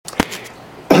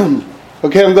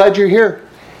Okay, I'm glad you're here.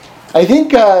 I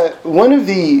think one of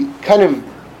the kind of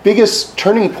biggest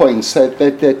turning points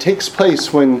that takes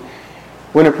place when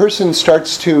a person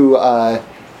starts to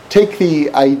take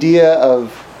the idea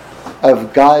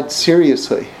of God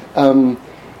seriously. You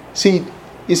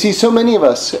see, so many of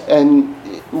us, and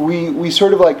we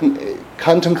sort of like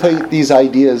contemplate these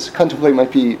ideas. Contemplate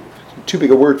might be too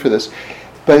big a word for this,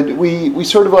 but we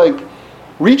sort of like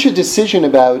reach a decision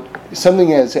about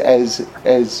something as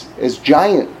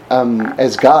giant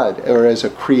as God or as a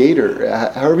creator,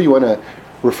 however you want to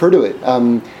refer to it,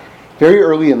 very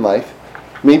early in life,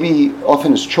 maybe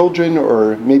often as children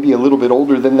or maybe a little bit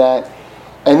older than that,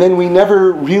 and then we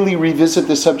never really revisit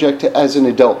the subject as an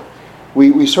adult.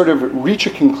 We sort of reach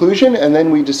a conclusion and then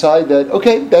we decide that,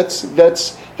 okay, that's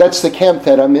the camp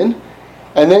that I'm in,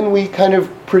 and then we kind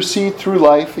of proceed through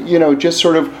life, just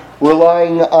sort of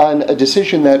relying on a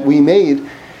decision that we made,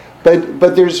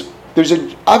 but there's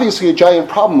obviously a giant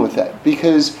problem with that,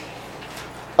 because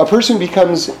a person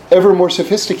becomes ever more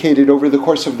sophisticated over the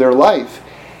course of their life,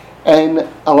 and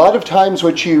a lot of times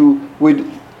what you would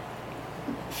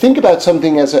think about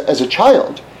something as a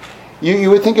child, you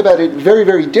would think about it very,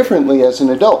 very differently as an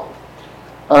adult.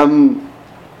 One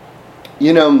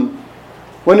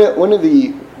of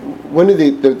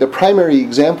the primary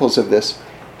examples of this,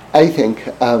 I think,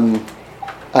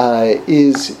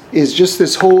 is just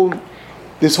this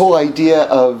whole idea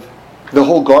of the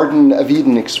whole Garden of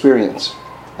Eden experience,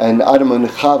 and Adam and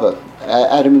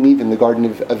Eve in the Garden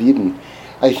of Eden.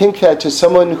 I think that to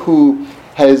someone who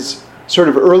has sort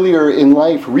of earlier in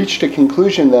life reached a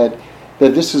conclusion that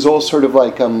this is all sort of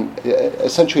like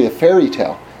essentially a fairy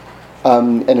tale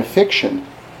and a fiction,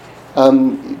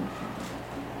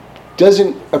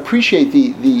 doesn't appreciate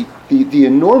the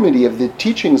enormity of the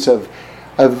teachings of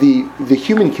the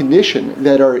human condition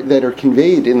that are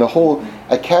conveyed in the whole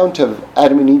account of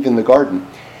Adam and Eve in the garden.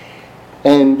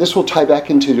 And this will tie back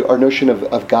into our notion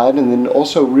of God, and then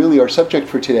also really our subject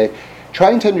for today,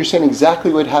 trying to understand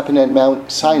exactly what happened at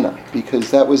Mount Sinai,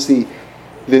 because that was the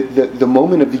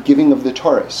moment of the giving of the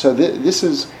Torah. So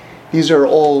these are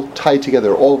all tied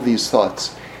together, all of these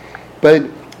thoughts. But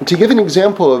to give an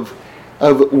example of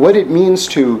what it means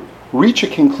to reach a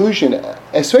conclusion,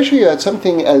 especially about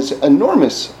something as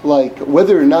enormous like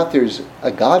whether or not there's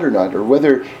a God or not, or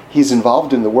whether he's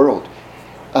involved in the world,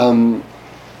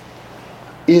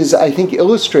 is, I think,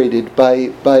 illustrated by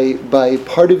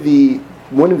part of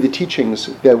one of the teachings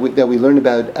that we learn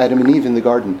about Adam and Eve in the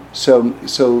garden. So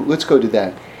let's go to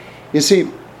that. You see,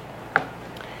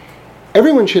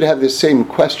 everyone should have this same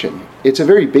question. It's a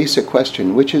very basic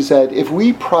question, which is that if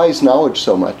we prize knowledge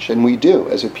so much, and we do,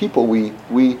 as a people,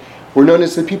 we're known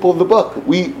as the people of the book.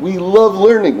 We love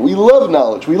learning. We love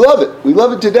knowledge. We love it. We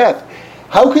love it to death.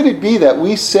 How could it be that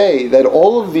we say that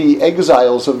all of the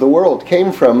exiles of the world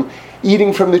came from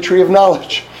eating from the tree of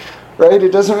knowledge? Right?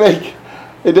 It doesn't make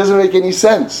any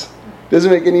sense. It doesn't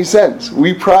make any sense.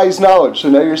 We prize knowledge. So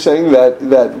now you're saying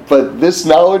that but this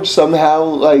knowledge somehow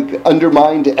like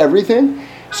undermined everything?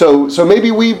 So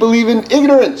maybe we believe in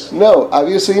ignorance. No,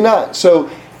 obviously not. So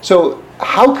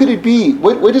how could it be?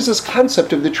 What is this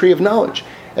concept of the tree of knowledge?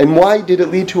 And why did it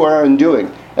lead to our undoing?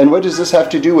 And what does this have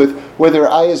to do with whether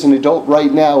I, as an adult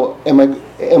right now, am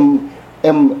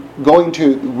going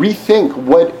to rethink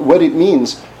what it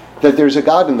means that there's a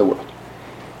God in the world?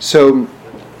 So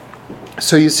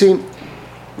you see,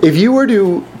 if you were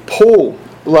to poll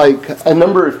like a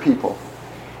number of people,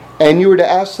 and you were to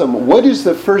ask them, what is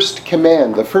the first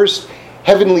command, the first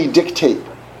heavenly dictate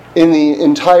in the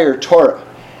entire Torah?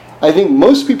 I think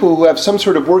most people who have some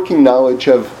sort of working knowledge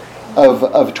of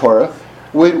Torah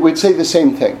would say the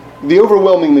same thing. The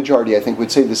overwhelming majority, I think,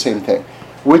 would say the same thing,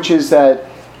 which is that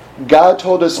God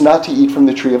told us not to eat from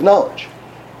the tree of knowledge.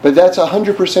 But that's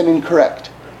 100%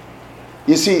 incorrect.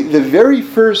 You see, the very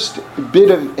first bit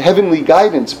of heavenly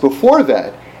guidance before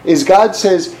that is God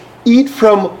says, eat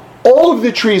from all of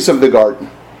the trees of the garden,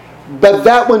 but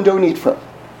that one don't eat from.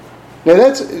 Now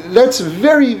that's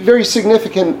very, very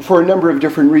significant for a number of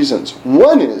different reasons.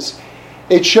 One is,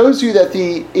 it shows you that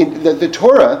the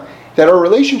Torah, that our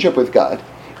relationship with God,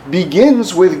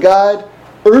 begins with God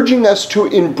urging us to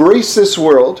embrace this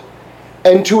world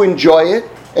and to enjoy it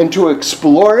and to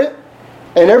explore it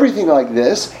and everything like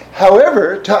this.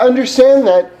 However, to understand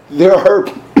that there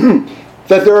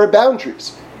are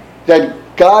boundaries, that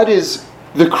God is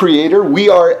the creator, we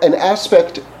are an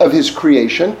aspect of his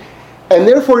creation, and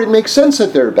therefore it makes sense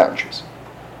that there are boundaries.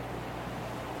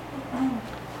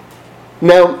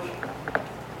 Now,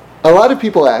 a lot of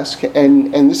people ask,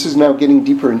 and this is now getting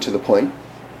deeper into the point,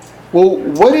 well,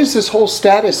 what is this whole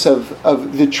status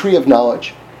of the tree of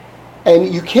knowledge?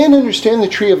 And you can't understand the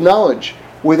tree of knowledge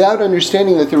without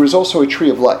understanding that there was also a tree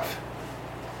of life.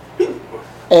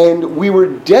 And we were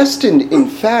destined, in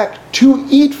fact, to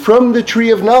eat from the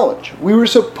tree of knowledge. We were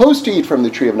supposed to eat from the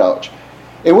tree of knowledge.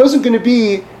 It wasn't going to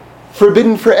be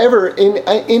forbidden forever in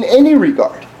any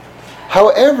regard.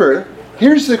 However,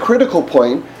 here's the critical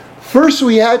point. First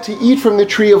we had to eat from the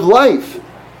tree of life.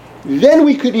 Then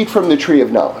we could eat from the tree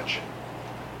of knowledge.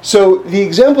 So the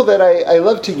example that I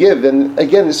love to give, and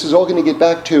again, this is all going to get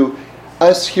back to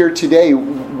us here today,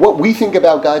 what we think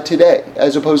about God today,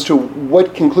 as opposed to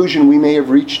what conclusion we may have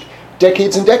reached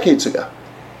decades and decades ago.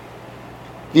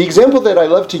 The example that I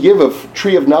love to give of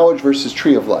tree of knowledge versus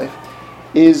tree of life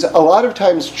is a lot of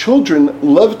times children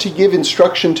love to give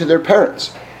instruction to their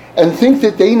parents and think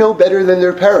that they know better than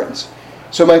their parents.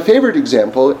 So my favorite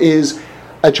example is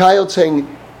a child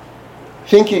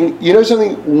thinking, you know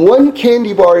something, one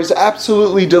candy bar is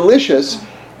absolutely delicious,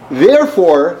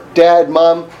 therefore, Dad,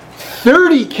 Mom,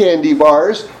 30 candy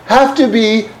bars have to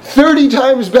be 30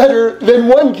 times better than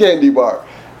one candy bar.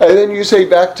 And then you say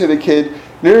back to the kid,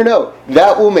 no,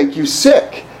 that will make you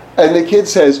sick. And the kid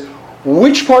says,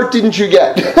 which part didn't you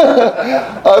get?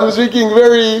 I'm speaking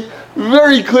very,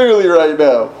 very clearly right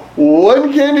now.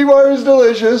 One candy bar is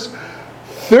delicious.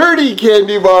 30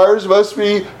 candy bars must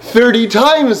be 30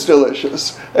 times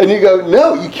delicious. And you go,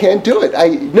 no, you can't do it.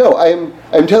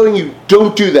 I'm telling you,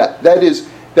 don't do that. That is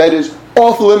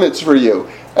off limits for you.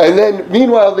 And then,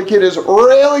 meanwhile, the kid is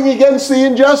railing against the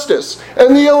injustice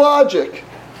and the illogic,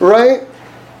 right?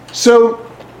 So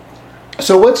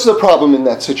what's the problem in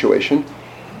that situation?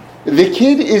 The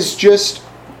kid is just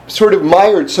sort of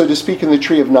mired, so to speak, in the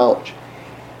tree of knowledge.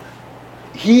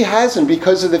 He hasn't,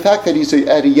 because of the fact that he's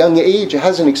at a young age,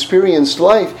 hasn't experienced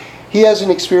life, he hasn't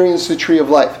experienced the tree of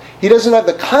life. He doesn't have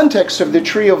the context of the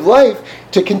tree of life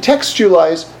to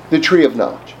contextualize the tree of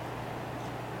knowledge.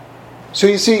 So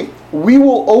you see, we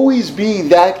will always be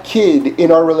that kid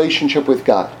in our relationship with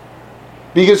God,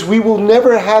 because we will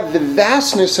never have the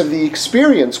vastness of the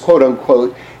experience, quote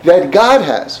unquote, that God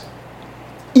has.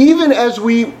 Even as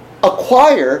we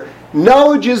acquire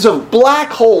knowledges of black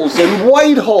holes and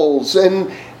white holes and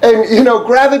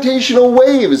gravitational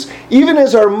waves, even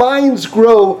as our minds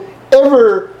grow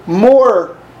ever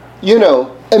more,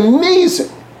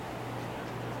 amazing,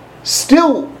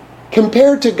 still,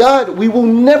 compared to God, we will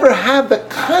never have the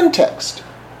context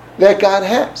that God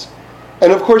has.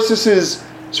 And of course, this is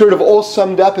sort of all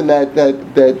summed up in that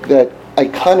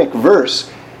iconic verse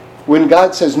when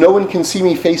God says, no one can see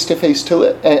me face to face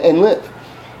and live.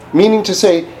 Meaning to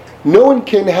say, no one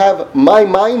can have my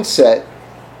mindset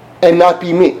and not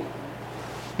be me.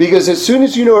 Because as soon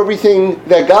as you know everything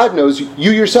that God knows,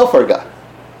 you yourself are God.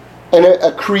 And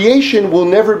a creation will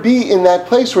never be in that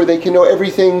place where they can know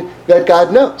everything that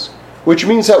God knows. Which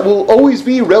means that we'll always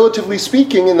be, relatively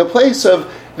speaking, in the place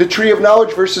of the tree of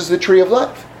knowledge versus the tree of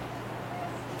life.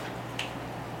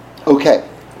 Okay,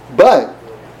 but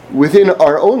within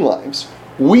our own lives,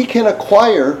 we can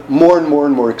acquire more and more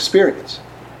and more experience.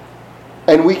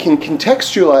 And we can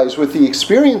contextualize with the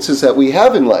experiences that we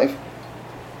have in life,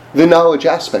 the knowledge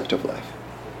aspect of life.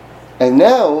 And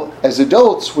now, as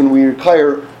adults, when we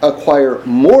acquire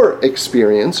more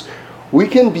experience, we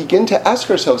can begin to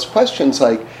ask ourselves questions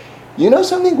like, you know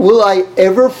something, will I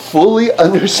ever fully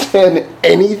understand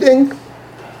anything?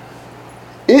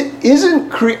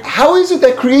 How is it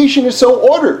that creation is so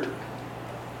ordered?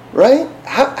 Right?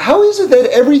 How is it that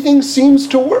everything seems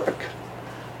to work?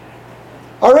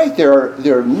 All right, there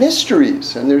are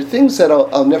mysteries and there are things that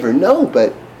I'll never know,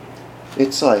 but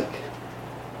it's like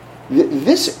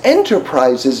this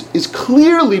enterprise is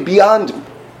clearly beyond me.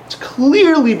 It's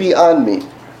clearly beyond me.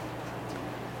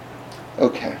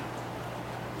 Okay.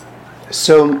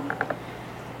 So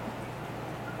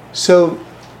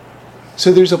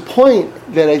there's a point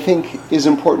that I think is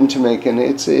important to make, and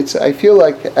it's. I feel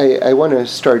like I want to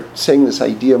start saying this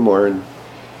idea more and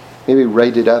maybe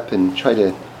write it up and try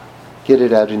to get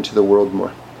it out into the world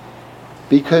more.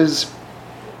 Because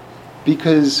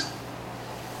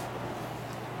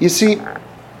you see,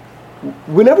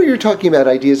 whenever you're talking about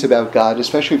ideas about God,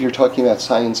 especially if you're talking about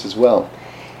science as well,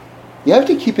 you have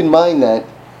to keep in mind that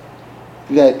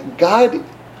God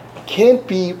can't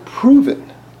be proven.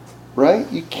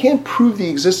 Right? You can't prove the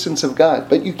existence of God,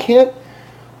 but you can't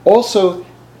also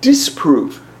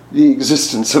disprove the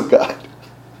existence of God.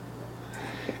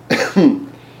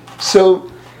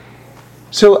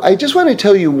 So I just want to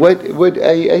tell you what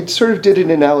I sort of did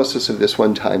an analysis of this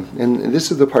one time, and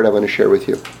this is the part I want to share with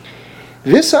you.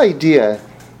 This idea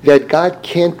that God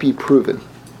can't be proven.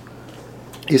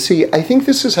 You see, I think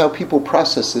this is how people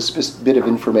process this bit of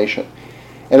information.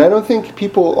 And I don't think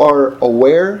people are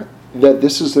aware that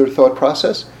this is their thought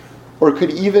process, or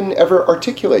could even ever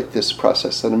articulate this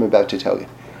process that I'm about to tell you.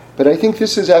 But I think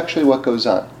this is actually what goes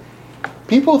on.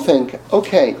 People think,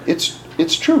 okay,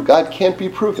 it's true, God can't be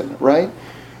proven, right?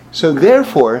 So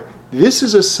therefore, this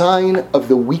is a sign of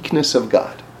the weakness of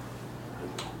God.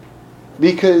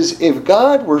 Because if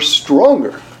God were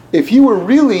stronger, if he were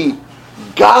really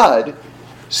God,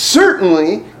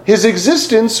 certainly his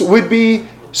existence would be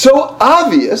so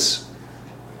obvious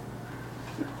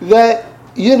that,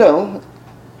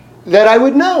 that I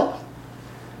would know.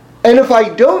 And if I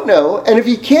don't know, and if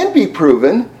he can't be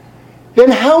proven,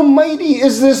 then how mighty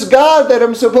is this God that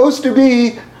I'm supposed to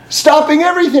be stopping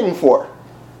everything for?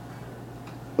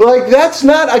 Like, that's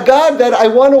not a God that I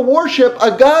want to worship,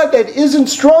 a God that isn't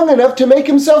strong enough to make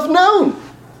himself known.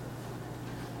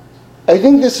 I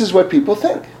think this is what people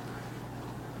think.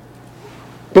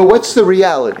 But what's the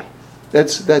reality?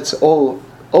 That's all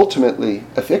ultimately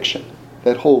a fiction.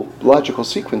 That whole logical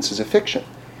sequence is a fiction.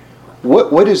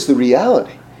 What is the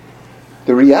reality?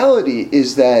 The reality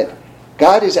is that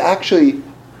God is actually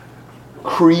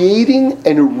creating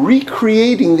and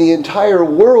recreating the entire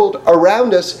world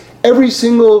around us every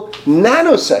single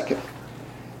nanosecond.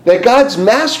 That God's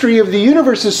mastery of the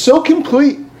universe is so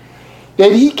complete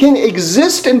that he can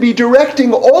exist and be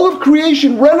directing all of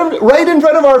creation right in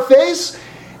front of our face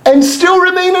and still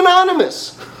remain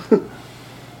anonymous.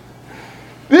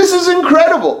 This is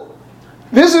incredible.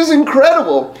 This is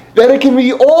incredible that it can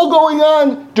be all going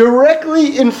on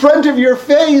directly in front of your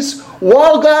face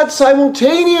while God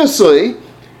simultaneously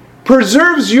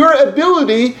preserves your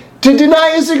ability to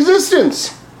deny his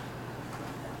existence.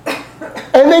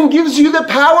 And then gives you the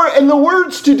power and the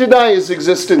words to deny his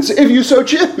existence if you so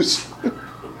choose.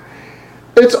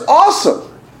 It's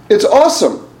awesome. It's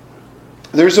awesome.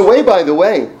 There's a way, by the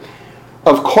way,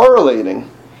 of correlating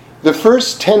the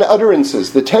first 10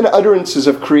 utterances, the 10 utterances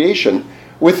of creation,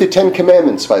 with the 10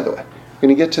 commandments, by the way. We're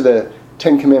going to get to the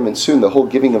 10 commandments soon, the whole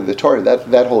giving of the Torah,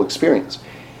 that whole experience.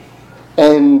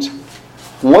 And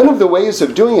one of the ways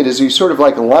of doing it is you sort of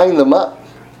like line them up.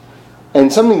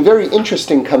 And something very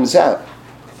interesting comes out,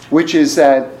 which is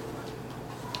that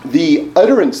the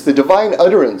utterance, the divine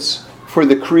utterance for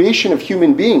the creation of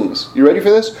human beings, you ready for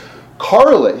this?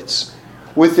 Correlates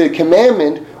with the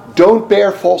commandment, don't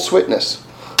bear false witness.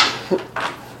 Isn't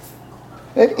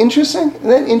that interesting? Isn't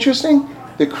that interesting?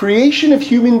 The creation of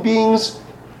human beings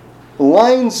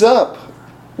lines up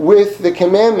with the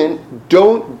commandment,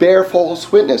 don't bear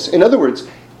false witness. In other words,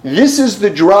 this is the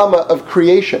drama of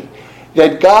creation.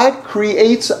 That God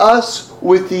creates us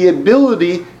with the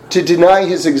ability to deny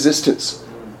his existence.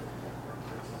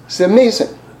 It's amazing.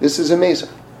 This is amazing.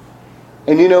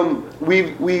 And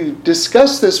we've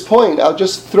discussed this point. I'll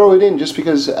just throw it in just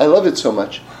because I love it so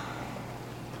much.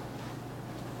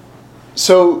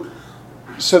 So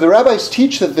the rabbis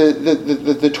teach that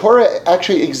the Torah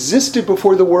actually existed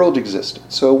before the world existed.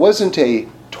 So it wasn't a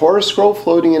Torah scroll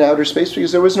floating in outer space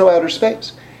because there was no outer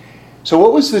space. So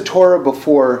what was the Torah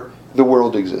before the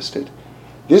world existed?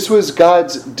 This was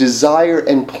God's desire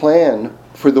and plan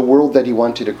for the world that he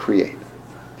wanted to create.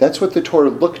 That's what the Torah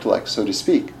looked like, so to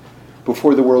speak,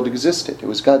 before the world existed. It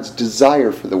was God's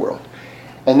desire for the world.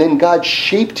 And then God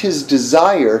shaped his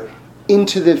desire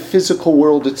into the physical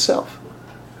world itself.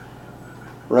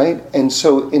 Right? And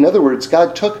so, in other words,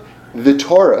 God took the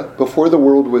Torah before the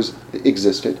world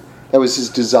existed. That was his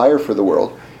desire for the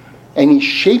world. And he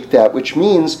shaped that, which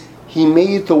means he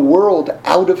made the world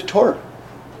out of Torah.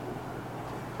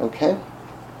 Okay?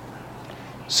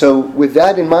 So with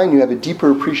that in mind, you have a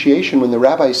deeper appreciation when the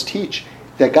rabbis teach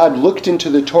that God looked into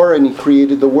the Torah and he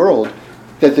created the world,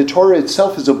 that the Torah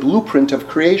itself is a blueprint of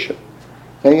creation.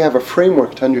 Now you have a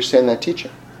framework to understand that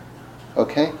teaching.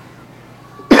 Okay?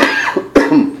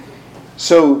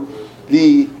 So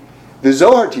the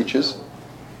Zohar teaches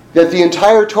that the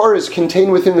entire Torah is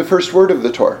contained within the first word of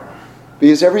the Torah,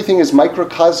 because everything is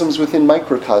microcosms within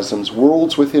microcosms,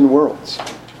 worlds within worlds.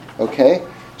 Okay?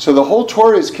 So the whole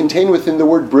Torah is contained within the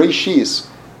word Breshis,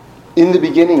 in the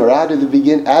beginning, or out of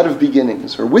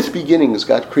beginnings, or with beginnings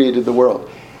God created the world.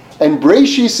 And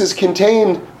Breshis is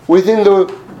contained within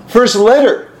the first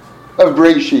letter of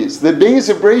Breshis, the base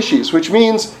of Breshis, which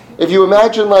means if you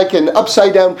imagine like an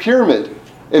upside down pyramid,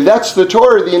 if that's the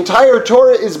Torah, the entire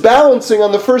Torah is balancing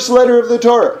on the first letter of the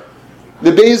Torah,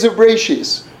 the base of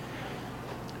Breshis.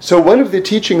 So one of the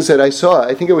teachings that I saw,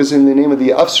 I think it was in the name of the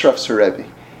Avstrafzer Rebbe,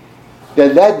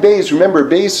 that base, remember,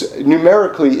 base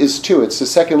numerically is 2. It's the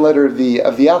second letter of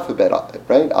the alphabet,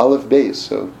 right? Aleph, base.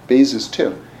 So base is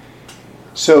 2.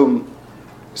 So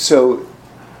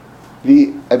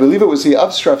I believe it was the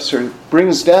Avstrafzer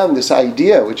brings down this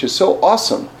idea, which is so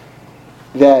awesome,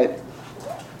 that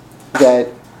that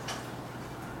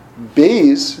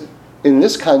Beis, in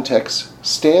this context,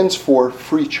 stands for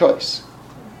free choice.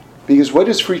 Because what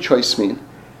does free choice mean?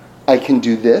 I can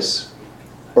do this,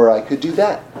 or I could do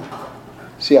that.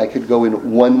 See, I could go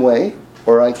in one way,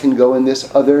 or I can go in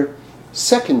this other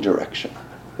second direction.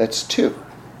 That's two.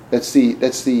 That's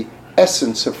the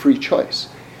essence of free choice.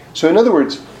 So in other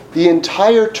words, the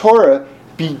entire Torah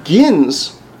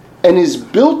begins and is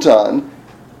built on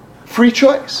free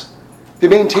choice, the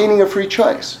maintaining of free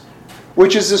choice,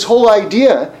 which is this whole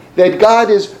idea that God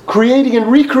is creating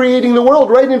and recreating the world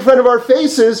right in front of our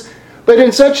faces, but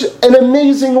in such an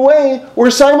amazing way where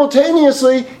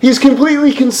simultaneously He's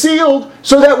completely concealed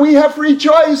so that we have free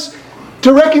choice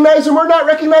to recognize Him or not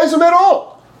recognize Him at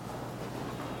all.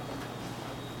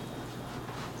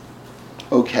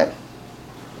 Okay.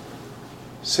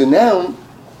 So now,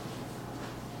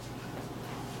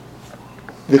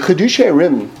 the Chiddushei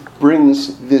HaRim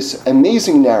brings this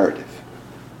amazing narrative.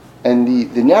 And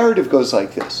the narrative goes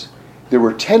like this. There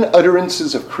were 10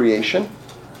 utterances of creation,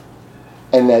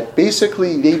 and that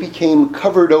basically they became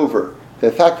covered over.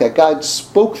 The fact that God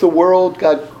spoke the world,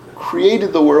 God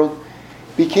created the world,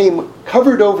 became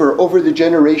covered over the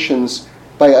generations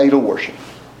by idol worship.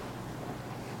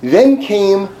 Then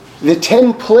came the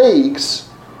 10 plagues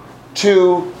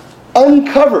to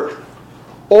uncover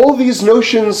all these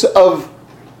notions of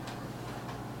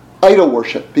idol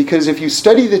worship. Because if you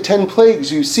study the 10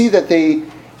 plagues, you see that they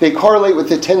correlate with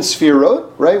the 10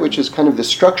 sefirot, right, which is kind of the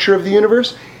structure of the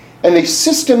universe. And they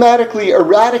systematically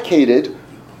eradicated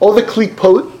all the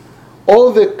klipot,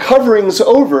 all the coverings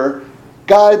over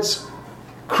God's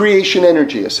creation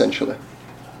energy, essentially.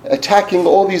 Attacking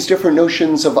all these different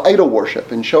notions of idol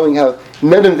worship and showing how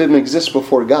none of them exist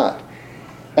before God.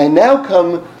 And now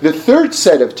come the third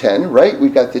set of 10, right?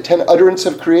 We've got the 10 utterance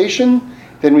of creation,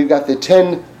 then we've got the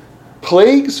 10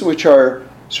 plagues, which are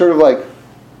sort of like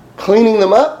cleaning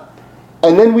them up,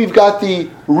 and then we've got the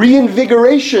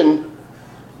reinvigoration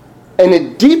and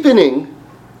a deepening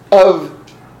of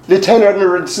the 10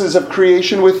 utterances of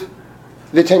creation with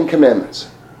the 10 commandments,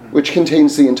 which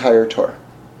contains the entire Torah.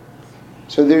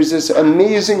 So there's this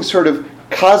amazing sort of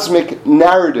cosmic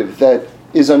narrative that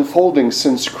is unfolding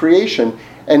since creation,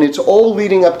 and it's all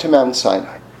leading up to Mount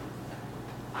Sinai.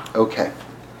 Okay.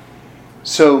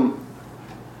 So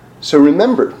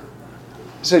remember,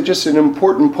 this is just an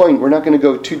important point. We're not going to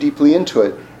go too deeply into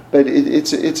it, but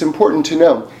it's important to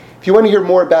know. If you want to hear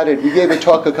more about it, we gave a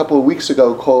talk a couple of weeks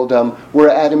ago called Were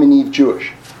Adam and Eve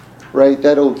Jewish? Right?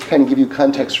 That'll kind of give you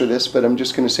context for this, but I'm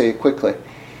just going to say it quickly.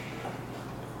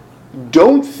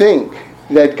 Don't think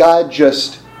that God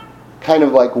just kind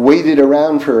of like waited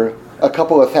around for a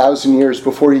couple of thousand years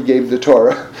before He gave the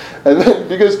Torah.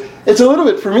 Because it's a little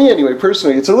bit, for me anyway,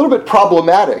 personally, it's a little bit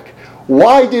problematic.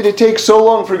 Why did it take so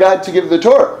long for God to give the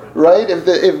Torah? Right?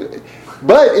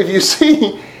 But if you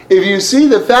see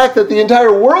the fact that the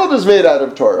entire world is made out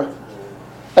of Torah,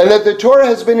 and that the Torah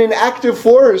has been an active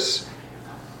force,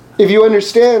 if you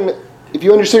understand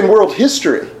world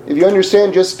history, if you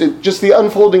understand just the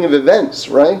unfolding of events,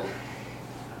 right?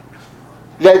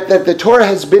 That the Torah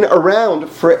has been around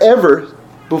forever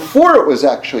before it was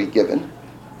actually given,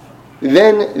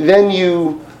 then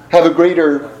you have a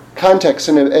greater context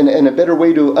and a better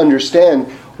way to understand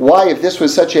why, if this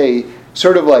was such a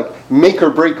sort of like make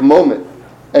or break moment,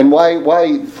 and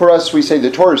why for us we say the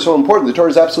Torah is so important, the Torah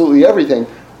is absolutely everything,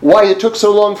 why it took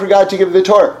so long for God to give the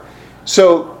Torah.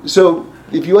 So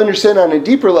if you understand on a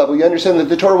deeper level, you understand that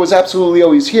the Torah was absolutely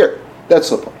always here. That's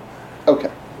the point.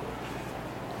 Okay.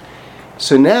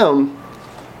 So now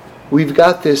we've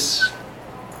got this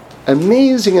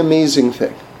amazing, amazing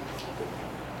thing.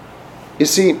 You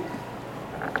see,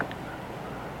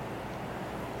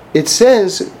 it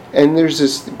says, and there's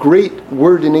this great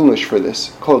word in English for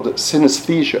this called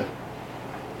synesthesia.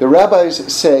 The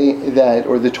rabbis say that,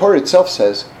 or the Torah itself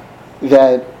says,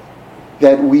 that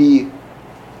we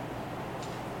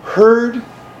heard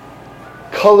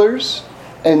colors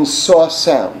and saw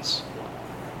sounds.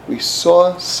 We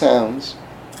saw sounds,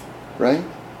 right?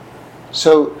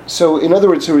 So in other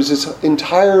words, there was this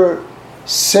entire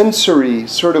sensory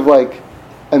sort of like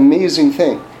amazing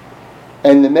thing.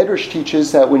 And the Medrash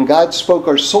teaches that when God spoke,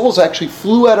 our souls actually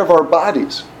flew out of our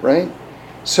bodies, right?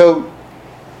 So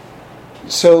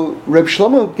Reb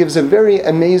Shlomo gives a very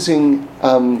amazing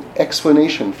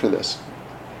explanation for this,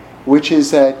 which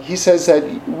is that he says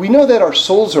that we know that our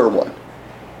souls are one.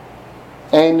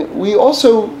 And we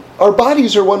also, our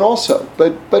bodies are one also,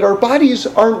 but our bodies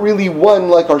aren't really one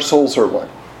like our souls are one.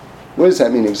 What does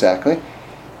that mean exactly?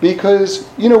 Because,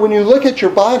 when you look at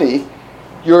your body,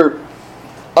 your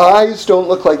eyes don't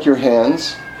look like your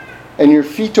hands, and your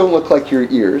feet don't look like your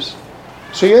ears,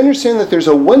 So you understand that there's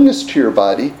a oneness to your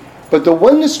body, but the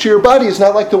oneness to your body is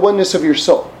not like the oneness of your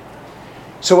soul.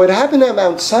 So what happened at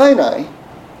Mount Sinai,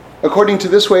 according to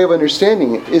this way of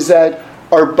understanding it, is that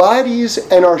our bodies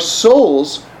and our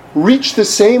souls reach the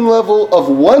same level of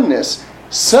oneness,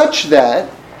 such that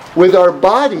with our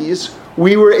bodies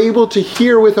we were able to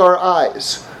hear with our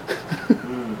eyes.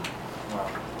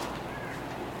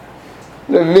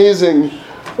 An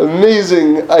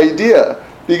amazing idea,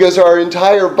 because our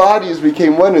entire bodies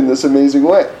became one in this amazing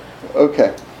way.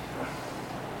 Okay.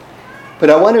 But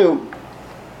I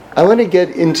want to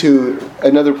get into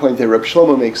another point that Reb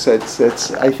Shlomo makes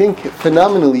that's I think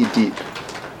phenomenally deep,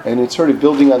 and it's sort of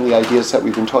building on the ideas that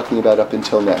we've been talking about up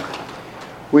until now,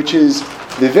 which is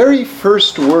the very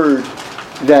first word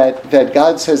that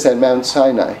God says at Mount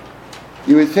Sinai.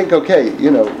 You would think, okay,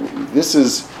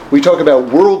 we talk about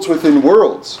worlds within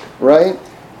worlds, right?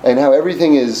 And how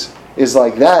everything is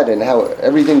like that, and how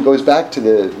everything goes back to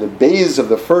the base of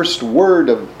the first word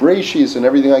of Bereshis and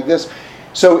everything like this.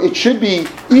 So it should be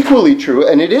equally true,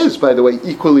 and it is, by the way,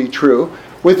 equally true,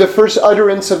 with the first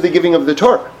utterance of the giving of the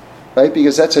Torah, right?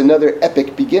 Because that's another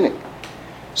epic beginning.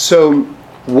 So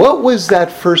what was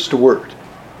that first word?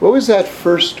 What was that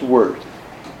first word?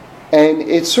 And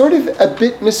it's sort of a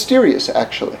bit mysterious,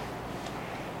 actually.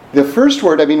 The first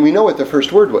word, we know what the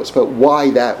first word was, but why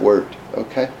that word,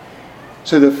 okay?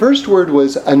 So the first word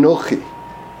was Anochi.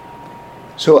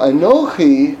 So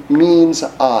Anochi means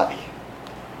I.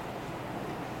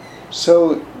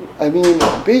 So,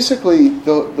 basically,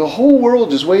 the whole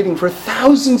world is waiting for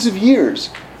thousands of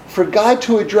years for God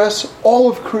to address all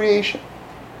of creation.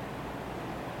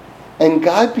 And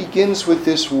God begins with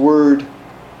this word,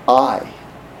 I.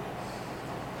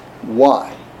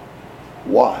 Why?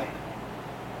 Why?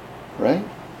 Right?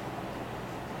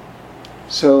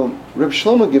 So Reb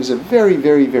Shlomo gives a very,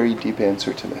 very, very deep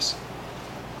answer to this.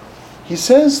 He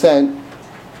says that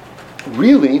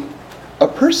really, if a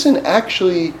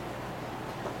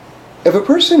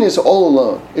person is all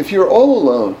alone, if you're all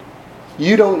alone,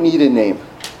 you don't need a name.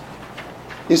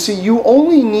 You see, you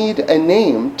only need a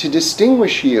name to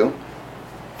distinguish you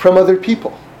from other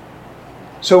people.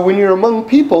 So when you're among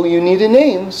people, you need a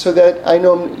name so that I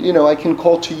know, I can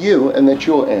call to you and that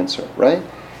you'll answer, right?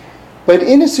 But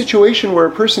in a situation where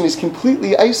a person is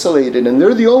completely isolated and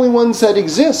they're the only ones that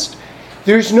exist,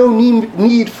 there's no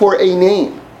need for a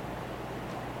name.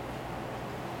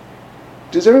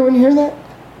 Does everyone hear that?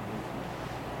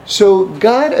 So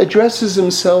God addresses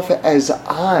himself as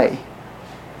I,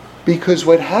 because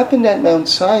what happened at Mount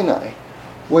Sinai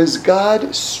was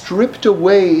God stripped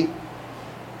away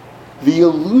the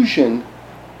illusion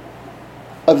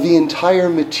of the entire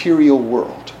material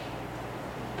world.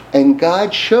 And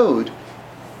God showed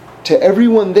to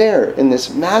everyone there in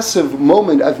this massive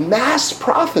moment of mass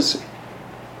prophecy.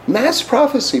 Mass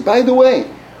prophecy. By the way,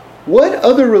 what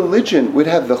other religion would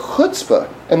have the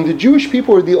chutzpah, and the Jewish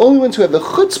people are the only ones who have the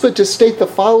chutzpah to state the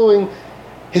following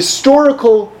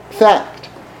historical fact,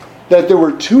 that there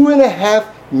were 2.5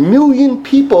 million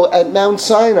people at Mount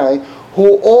Sinai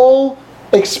who all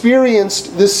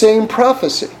experienced the same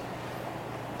prophecy.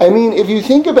 If you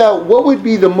think about what would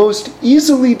be the most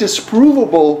easily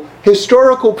disprovable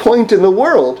historical point in the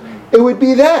world, it would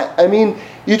be that.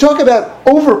 You talk about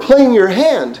overplaying your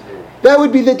hand. That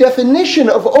would be the definition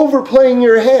of overplaying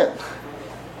your hand.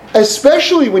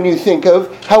 Especially when you think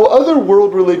of how other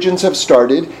world religions have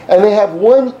started, and they have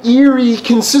one eerie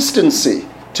consistency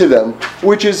to them,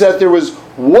 which is that there was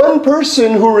one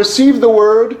person who received the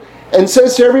word and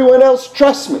says to everyone else,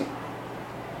 trust me.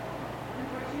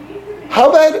 How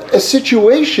about a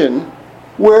situation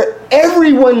where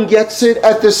everyone gets it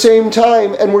at the same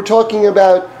time, and we're talking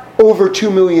about over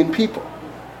 2 million people?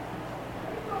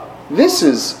 This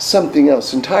is something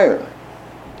else entirely.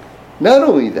 Not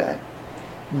only that,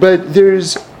 but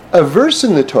there's a verse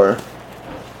in the Torah,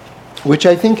 which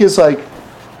I think is like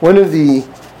one of the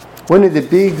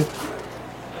big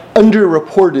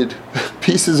underreported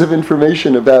pieces of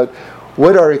information about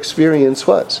what our experience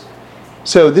was.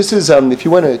 So this is, if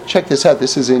you want to check this out,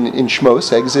 this is in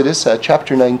Shmos, Exodus,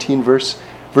 chapter 19, verse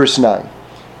 9.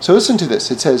 So listen to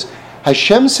this. It says,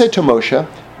 Hashem said to Moshe,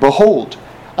 behold,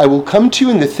 I will come to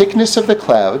you in the thickness of the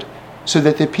cloud, so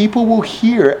that the people will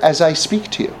hear as I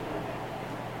speak to you,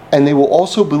 and they will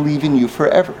also believe in you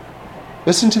forever.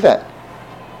 Listen to that.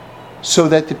 So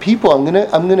that the people, I'm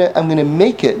gonna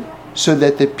make it so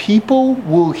that the people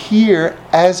will hear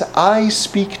as I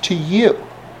speak to you,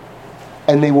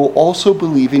 and they will also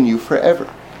believe in you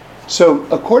forever. So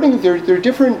there are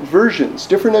different versions,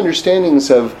 different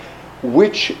understandings of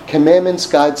which commandments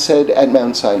God said at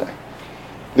Mount Sinai.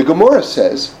 The Gemara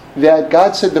says that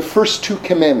God said the first 2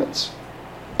 commandments.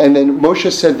 and then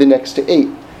Moshe said the next 8.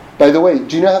 By the way,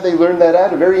 do you know how they learned that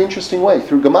out? A very interesting way,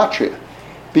 through Gematria.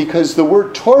 Because the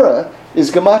word Torah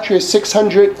is Gematria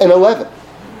 611.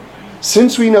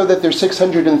 Since we know that there's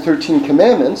 613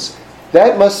 commandments,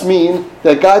 that must mean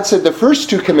that God said the first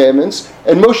 2 commandments,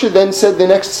 and Moshe then said the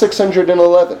next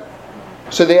 611.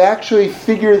 So they actually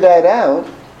figure that out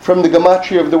from the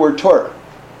Gematria of the word Torah.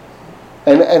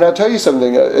 And I'll tell you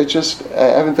something, I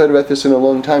haven't thought about this in a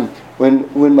long time.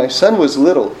 When my son was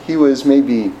little, he was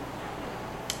maybe,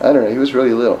 I don't know, he was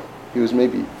really little. He was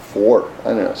maybe 4, I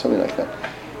don't know, something like that.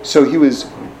 So he was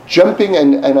jumping,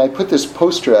 and I put this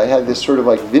poster, I had this sort of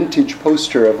like vintage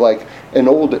poster of like an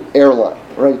old airline,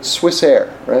 right? Swiss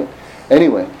Air, right?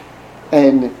 Anyway,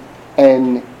 and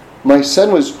my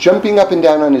son was jumping up and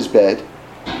down on his bed,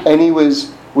 and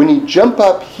when he'd jump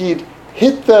up, he'd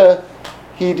hit the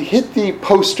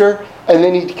poster, and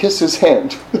then he'd kiss his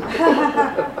hand.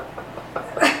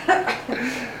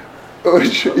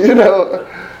 Which,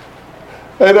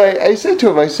 and I said to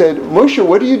him, I said, Moshe,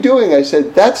 what are you doing? I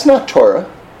said, that's not Torah.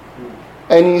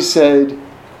 And he said,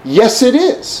 yes, it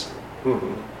is.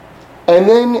 Mm-hmm. And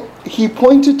then he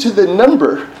pointed to the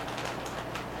number,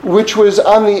 which was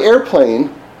on the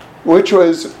airplane, which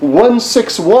was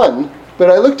 161. But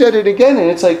I looked at it again, and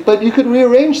it's like, but you could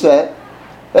rearrange that.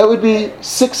 That would be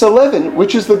 611,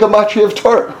 which is the Gematria of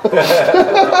Torah.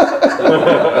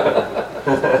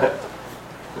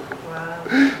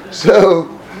 Wow. So,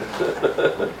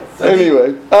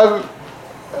 anyway,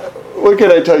 what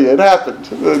can I tell you? It happened.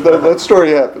 That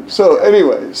story happened. So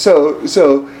anyway,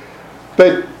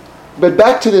 but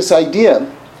back to this idea.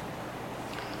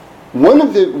 One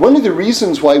of the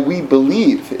reasons why we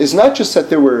believe is not just that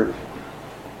there were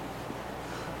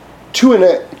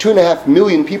 2.5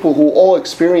 million people who all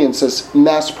experienced this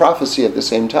mass prophecy at the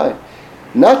same time.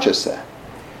 Not just that,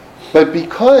 but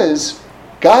because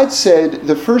God said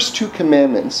the first 2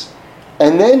 commandments,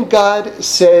 and then God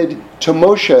said to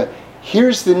Moshe,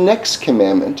 here's the next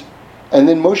commandment, and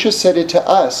then Moshe said it to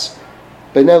us.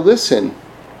 But now listen,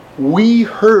 we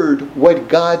heard what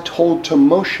God told to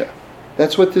Moshe.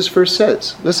 That's what this verse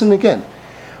says. Listen again.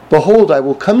 Behold, I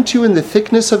will come to you in the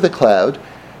thickness of the cloud,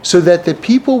 so that the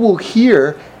people will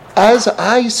hear as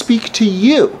I speak to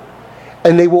you,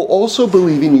 and they will also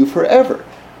believe in you forever.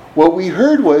 What we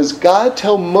heard was God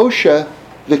tell Moshe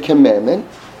the commandment,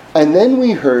 and then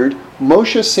we heard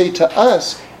Moshe say to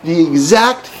us the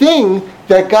exact thing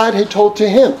that God had told to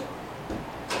him.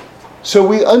 So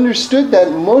we understood that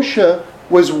Moshe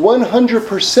was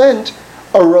 100%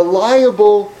 a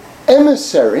reliable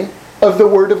emissary of the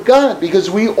Word of God,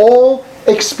 because we all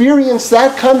experienced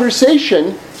that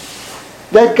conversation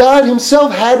that God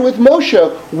himself had with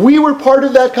Moshe. We were part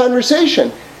of that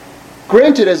conversation.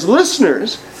 Granted, as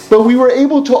listeners, but we were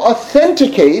able to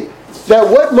authenticate that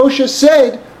what Moshe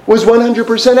said was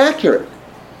 100% accurate.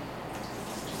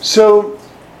 So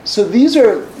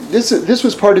this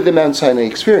was part of the Mount Sinai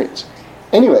experience.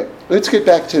 Anyway, let's get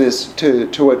back to this,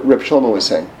 to what Reb Shlomo was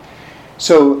saying.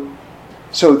 So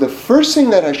the first thing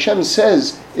that Hashem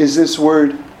says is this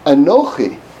word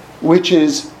Anochi, which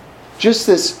is just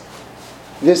this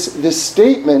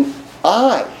statement,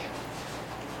 I,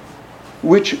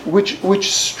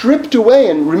 which stripped away.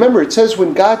 And remember, it says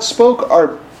when God spoke,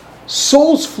 our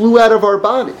souls flew out of our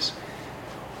bodies.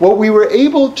 What we were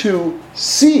able to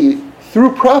see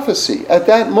through prophecy at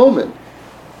that moment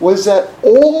was that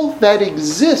all that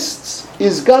exists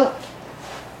is God.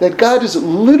 That God is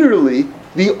literally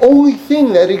the only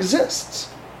thing that exists.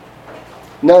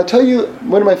 Now I'll tell you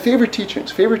one of my favorite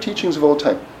teachings of all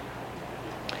time.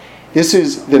 This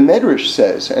is, the Medrash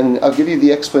says, and I'll give you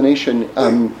the explanation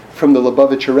from the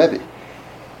Lubavitcher Rebbe.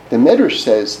 The Medrash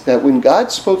says that when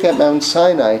God spoke at Mount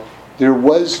Sinai, there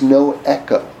was no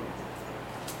echo.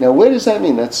 Now what does that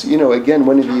mean? That's, again,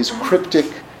 one of these cryptic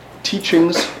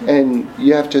teachings, and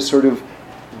you have to sort of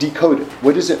decode it.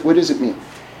 What does it mean?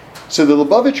 So the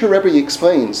Lubavitcher Rebbe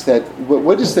explains that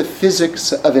what is the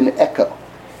physics of an echo?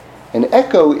 An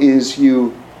echo is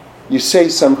you say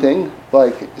something,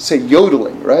 like, say,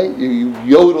 yodeling, right? You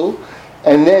yodel,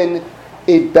 and then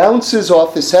it bounces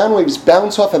off, the sound waves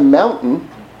bounce off a mountain,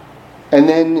 and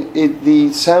then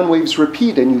the sound waves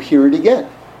repeat, and you hear it again.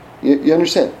 You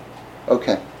understand?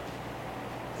 Okay.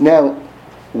 Now,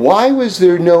 why was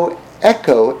there no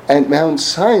echo at Mount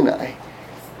Sinai?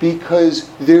 Because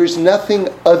there's nothing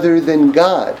other than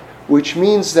God, which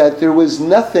means that there was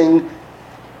nothing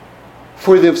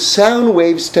for the sound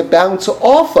waves to bounce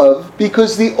off of,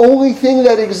 because the only thing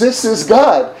that exists is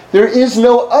God. There is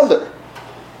no other.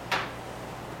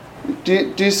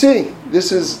 Do you see?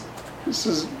 This is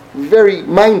very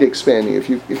mind expanding if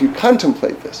you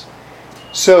contemplate this.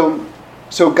 So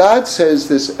So God says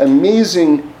this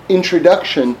amazing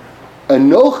introduction,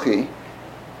 Anochi,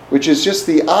 which is just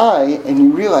the I, and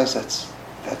you realize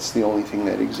that's the only thing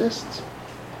that exists.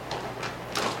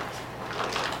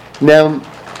 Now,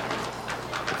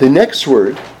 the next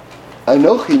word,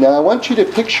 Anochi, now I want you to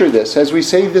picture this as we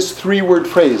say this 3-word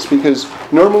phrase, because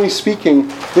normally speaking,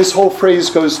 this whole phrase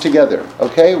goes together,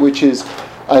 okay? Which is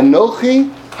Anochi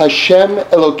Hashem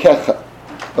Elokecha,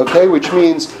 okay? Which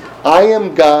means I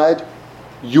am God,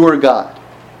 you're God,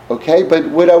 okay? But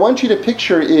what I want you to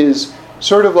picture is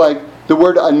sort of like the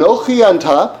word Anochi on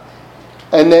top,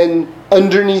 and then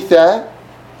underneath that,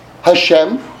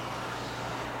 Hashem,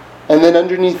 and then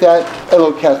underneath that,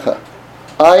 Elokecha.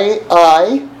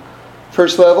 I,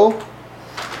 first level,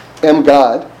 am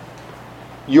God,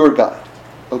 you're God,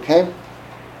 okay?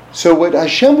 So what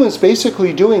Hashem was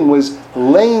basically doing was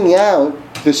laying out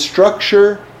the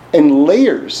structure and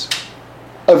layers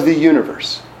of the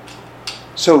universe.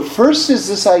 So first is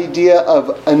this idea of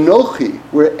Anochi,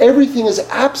 where everything is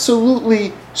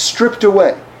absolutely stripped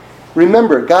away.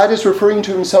 Remember, God is referring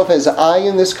to himself as I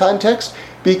in this context,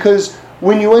 because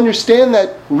when you understand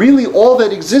that really all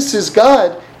that exists is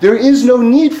God, there is no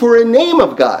need for a name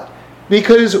of God.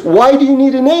 Because why do you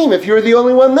need a name if you're the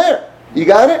only one there? You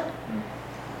got it?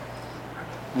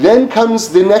 Then comes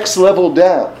the next level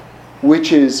down,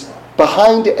 which is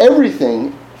behind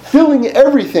everything, filling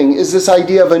everything, is this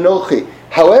idea of Anochi.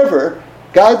 However,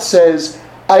 God says,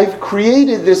 I've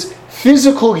created this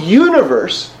physical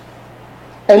universe,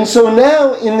 and so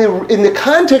now in the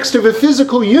context of a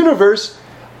physical universe,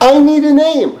 I need a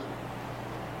name.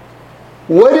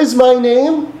 What is my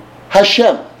name?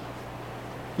 Hashem.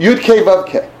 Yud Kei Vav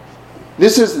Kei.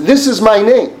 This is my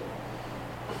name.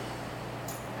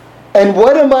 And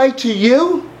what am I to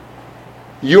you?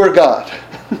 You're God.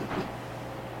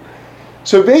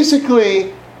 So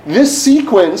basically, this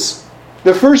sequence,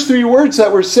 the first 3 words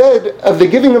that were said of the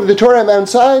giving of the Torah at Mount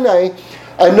Sinai,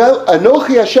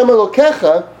 Anochi Hashem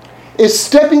Elokecha, is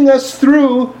stepping us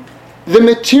through the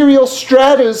material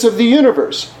stratas of the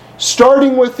universe,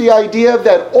 starting with the idea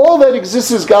that all that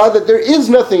exists is God, that there is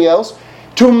nothing else,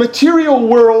 to a material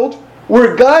world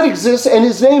where God exists and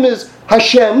his name is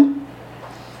Hashem.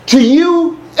 To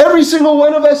you, every single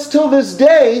one of us till this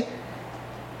day,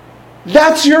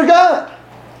 that's your God.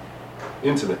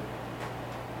 Intimate.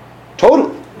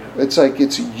 Totally. It's like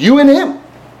it's you and him.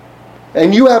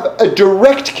 And you have a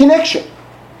direct connection,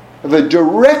 of a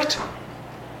direct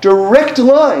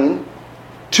line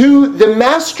to the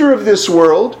master of this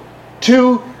world,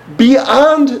 to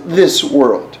beyond this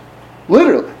world.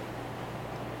 Literally.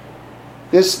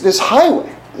 This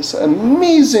highway, this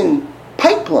amazing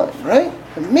pipeline, right?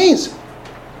 Amazing.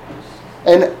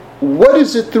 And what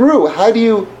is it through? How do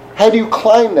you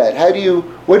climb that?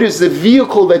 What is the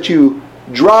vehicle that you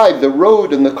drive, the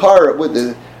road and the car, with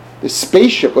the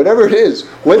spaceship, whatever it is?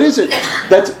 What is it?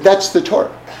 That's the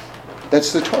Torah.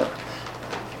 That's the Torah.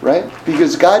 Right?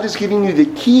 Because God is giving you the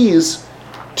keys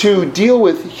to deal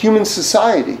with human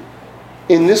society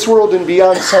in this world and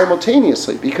beyond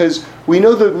simultaneously. Because we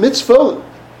know the mitzvot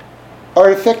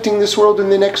are affecting this world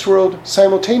and the next world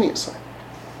simultaneously.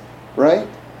 Right?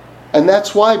 And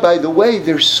that's why, by the way,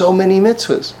 there's so many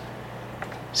mitzvahs.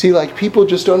 See, like, people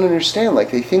just don't understand.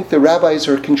 Like, they think the rabbis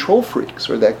are control freaks,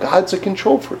 or that God's a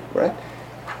control freak, right?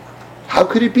 How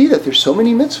could it be that there's so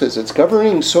many mitzvahs? It's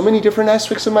governing so many different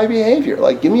aspects of my behavior.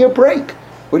 Like, give me a break.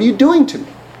 What are you doing to me?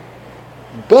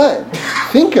 But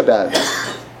think about it.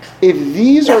 If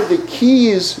these are the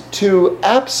keys to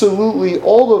absolutely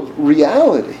all of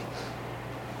reality,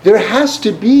 there has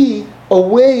to be a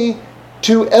way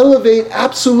to elevate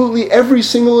absolutely every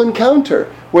single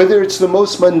encounter, whether it's the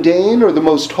most mundane or the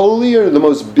most holy or the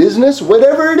most business,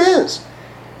 whatever it is.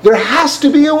 There has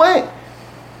to be a way.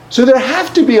 So there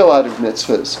have to be a lot of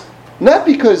mitzvahs. Not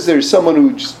because there's someone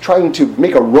who's trying to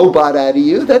make a robot out of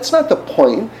you. That's not the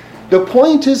point. The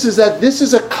point is that this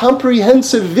is a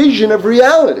comprehensive vision of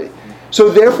reality. So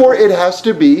therefore it has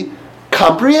to be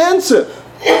comprehensive.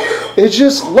 It's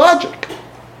just logic.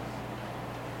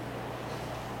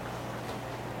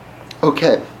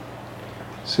 Okay.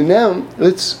 So now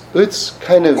let's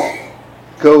kind of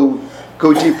go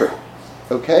deeper.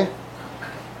 Okay?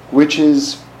 Which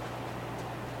is,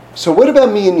 so what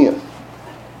about me and you?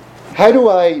 How do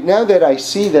I, now that I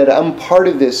see that I'm part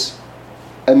of this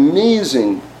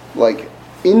amazing, like,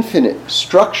 infinite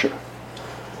structure,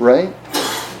 right?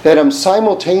 That I'm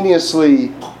simultaneously,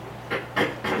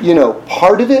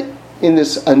 part of it in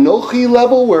this Anochi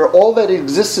level where all that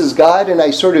exists is God and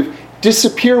I sort of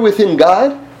disappear within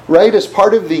God, right? As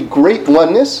part of the great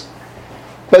oneness.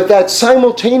 But that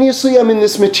simultaneously I'm in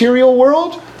this material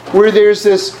world where there's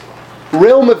this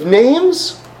realm of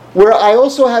names where I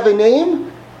also have a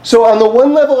name. So on the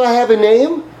one level I have a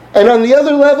name, and on the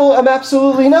other level I'm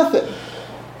absolutely nothing.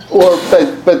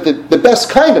 But the best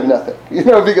kind of nothing,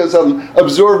 because I'm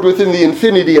absorbed within the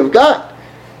infinity of God.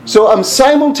 So I'm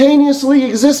simultaneously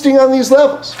existing on these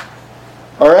levels.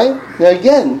 All right? Now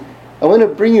again, I want to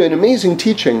bring you an amazing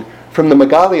teaching from the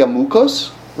Magalia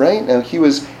Mukos, right? Now he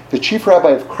was the chief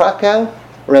rabbi of Krakow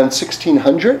around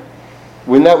 1600,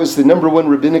 when that was the number one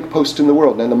rabbinic post in the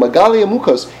world. And the Magalia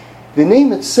Mukos, the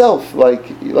name itself, like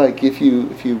if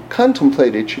you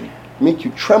contemplate it, should make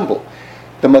you tremble.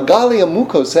 The Magalia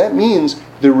Mukos, that means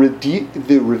the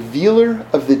revealer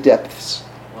of the depths.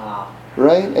 Wow.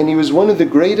 Right? And he was one of the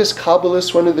greatest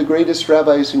Kabbalists, one of the greatest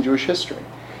rabbis in Jewish history.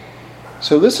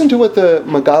 So listen to what the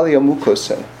Magalia Mukos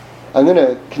say. I'm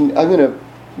gonna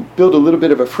build a little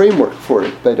bit of a framework for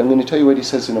it, but I'm going to tell you what he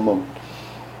says in a moment.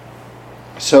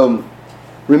 So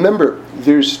remember,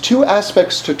 there's two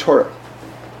aspects to Torah.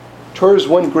 Torah is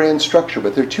one grand structure,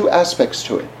 but there are two aspects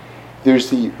to it. There's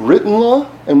the written law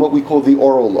and what we call the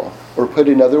oral law. Or put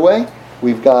another way,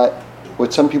 we've got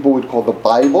what some people would call the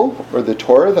Bible, or the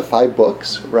Torah, the 5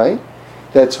 books, right?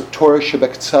 That's Torah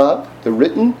Shebektzab, the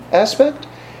written aspect.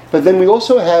 But then we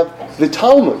also have the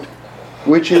Talmud,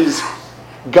 which is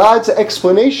God's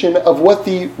explanation of what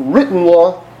the written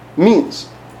law means.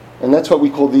 And that's what we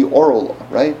call the oral law,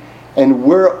 right? And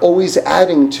we're always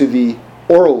adding to the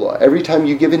oral law. Every time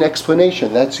you give an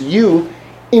explanation, that's you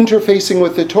interfacing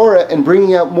with the Torah and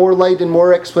bringing out more light and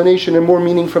more explanation and more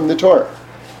meaning from the Torah.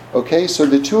 Okay, so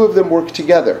the two of them work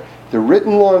together. The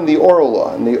written law and the oral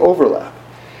law, and they overlap.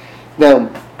 Now,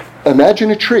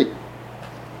 imagine a tree.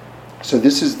 So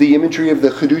this is the imagery of the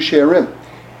Chidushei Arim.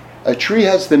 A tree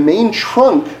has the main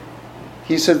trunk.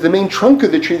 He says the main trunk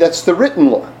of the tree, that's the written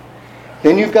law.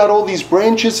 Then you've got all these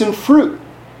branches and fruit.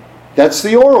 That's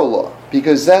the oral law,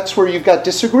 because that's where you've got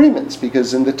disagreements,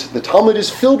 because in the Talmud is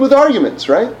filled with arguments,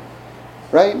 right?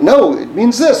 Right? No, it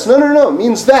means this. No, it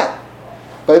means that.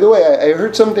 By the way, I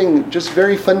heard something just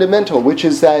very fundamental, which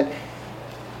is that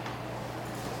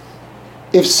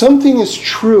if something is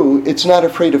true, it's not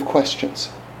afraid of questions.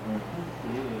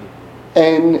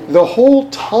 And the whole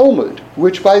Talmud,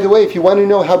 which, by the way, if you want to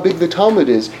know how big the Talmud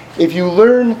is, if you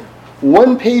learn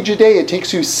 1 page a day, it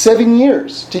takes you 7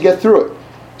 years to get through it.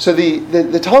 So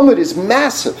the Talmud is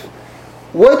massive.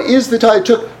 What is the Talmud? It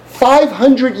took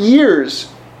 500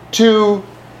 years to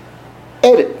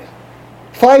edit.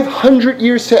 500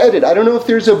 years to edit. I don't know if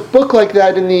there's a book like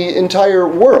that in the entire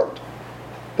world.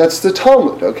 That's the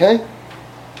Talmud, okay?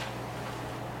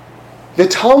 The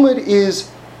Talmud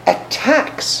is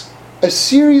attacks. A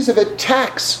series of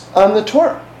attacks on the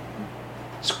Torah.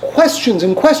 It's questions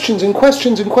and questions and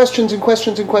questions and questions and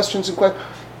questions and questions and questions.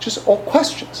 Just all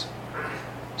questions.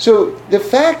 So the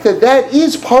fact that that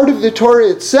is part of the Torah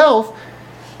itself,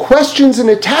 questions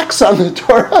and attacks on the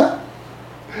Torah,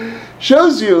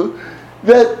 shows you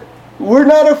that we're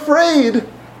not afraid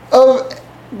of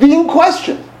being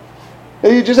questioned.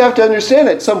 And you just have to understand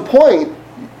at some point,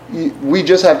 we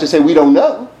just have to say we don't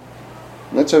know.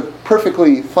 That's a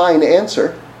perfectly fine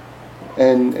answer.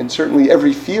 And certainly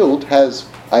every field has,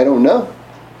 I don't know.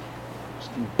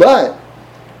 But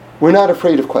we're not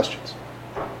afraid of questions.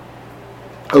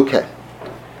 Okay.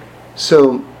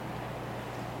 So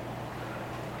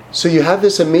you have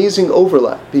this amazing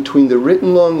overlap between the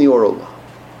written law and the oral law.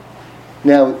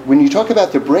 Now, when you talk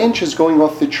about the branches going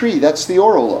off the tree, that's the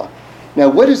oral law. Now,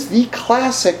 what is the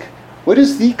classic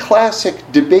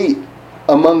debate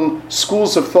among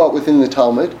schools of thought within the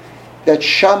Talmud? That's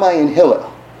Shammai and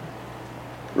Hillel.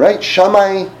 Right?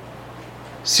 Shammai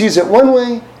sees it one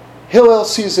way, Hillel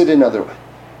sees it another way.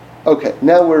 Okay,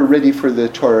 now we're ready for the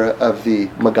Torah of the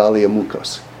Magalia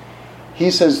Mukos.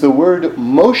 He says the word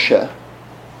Moshe,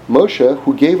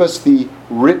 who gave us the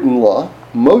written law,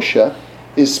 Moshe,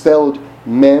 is spelled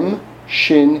Mem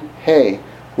Shin He,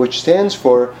 which stands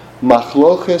for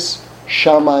Machloches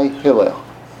Shammai Hillel,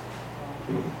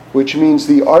 which means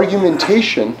the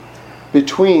argumentation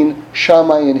between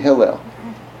Shammai and Hillel.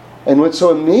 And what's so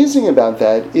amazing about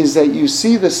that is that you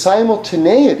see the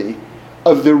simultaneity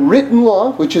of the written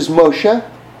law, which is Moshe,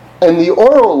 and the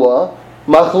oral law,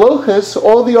 Machloches.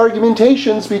 All the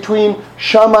argumentations between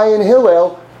Shammai and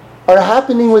Hillel are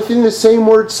happening within the same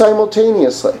word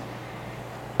simultaneously.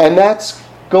 And that's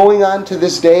going on to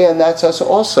this day, and that's us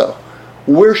also.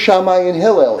 We're Shammai and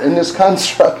Hillel in this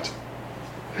construct.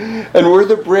 And we're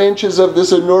the branches of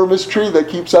this enormous tree that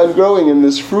keeps on growing, and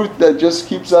this fruit that just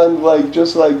keeps on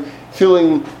just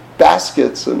filling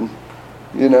baskets, and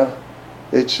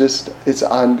it's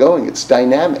ongoing, it's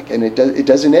dynamic, and it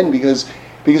doesn't end because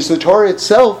the Torah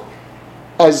itself,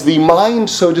 as the mind,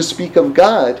 so to speak, of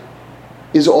God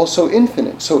is also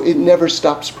infinite, so it never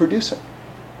stops producing.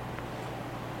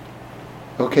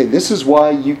 Okay, this is why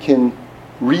you can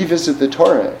revisit the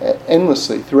Torah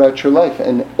endlessly throughout your life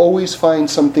and always find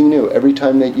something new every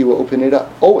time that you open it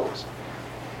up. Always.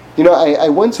 You know, I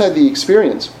once had the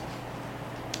experience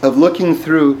of looking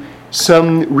through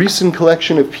some recent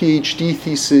collection of PhD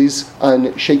theses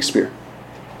on Shakespeare.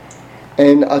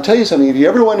 And I'll tell you something, if you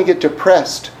ever want to get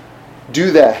depressed,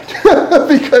 do that.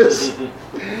 Because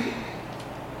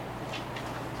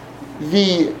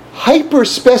the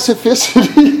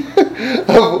hyper-specificity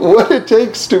of what it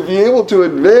takes to be able to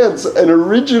advance an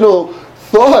original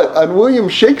thought on William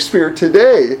Shakespeare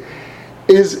today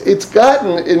it's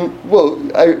gotten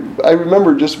I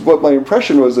remember just what my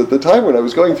impression was at the time when I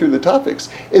was going through the topics.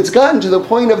 It's gotten to the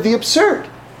point of the absurd.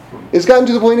 It's gotten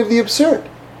to the point of the absurd.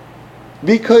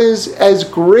 Because as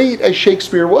great as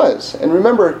Shakespeare was, and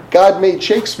remember, God made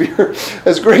Shakespeare,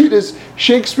 as great as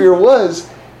Shakespeare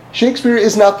was, Shakespeare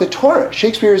is not the Torah.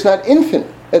 Shakespeare is not infinite.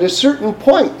 At a certain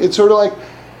point, it's sort of like,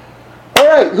 all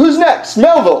right, who's next?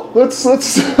 Melville. Let's get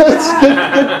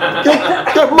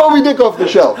Moby Dick off the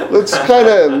shelf. Let's kind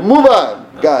of move on,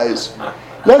 guys.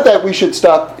 Not that we should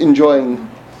stop enjoying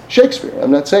Shakespeare.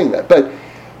 I'm not saying that, but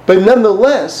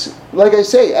nonetheless, like I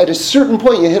say, at a certain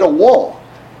point, you hit a wall.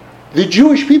 The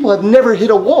Jewish people have never hit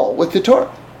a wall with the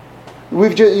Torah.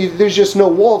 There's just no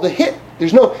wall to hit.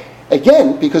 There's no,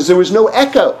 again, because there was no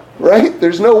echo, right?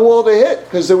 There's no wall to hit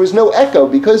because there was no echo,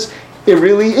 because it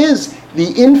really is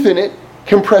the infinite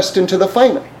compressed into the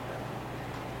finite.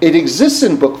 It exists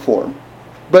in book form,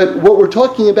 but what we're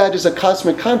talking about is a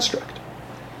cosmic construct.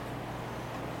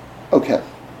 Okay.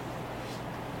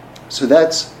 So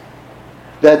that's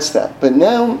that. But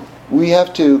now we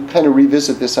have to kind of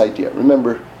revisit this idea.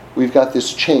 Remember, we've got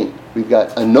this chain. We've got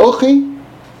Anochi,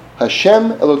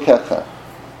 Hashem Elokecha.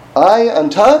 I on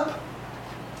top,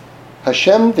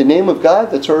 Hashem, the name of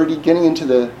God, that's already getting into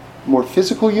the more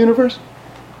physical universe.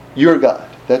 You're God.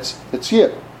 That's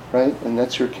you, right? And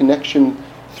that's your connection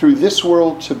through this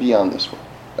world to beyond this world.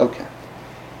 Okay.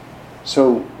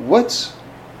 So what's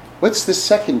the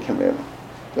second commandment?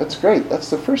 That's great. That's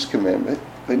the first commandment.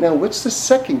 But now what's the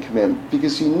second commandment?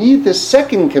 Because you need the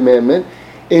second commandment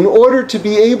in order to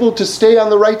be able to stay on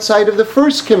the right side of the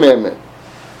first commandment.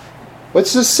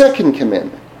 What's the second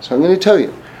commandment? So I'm going to tell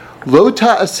you. Lo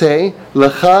ta'aseh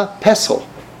lecha pesel,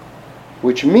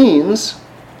 which means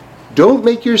don't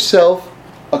make yourself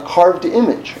a carved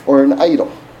image or an idol.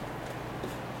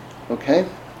 Okay?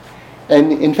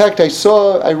 And in fact, I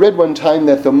read one time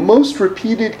that the most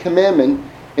repeated commandment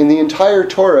in the entire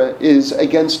Torah is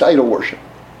against idol worship.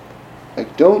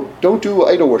 Like, don't do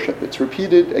idol worship. It's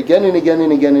repeated again and again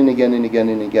and again and again and again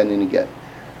and again and again.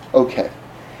 Okay.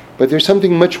 But there's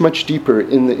something much, much deeper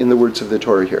in the words of the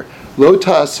Torah here. Lo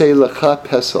ta'aseh lecha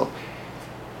pesel.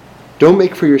 Don't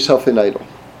make for yourself an idol.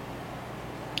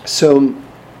 So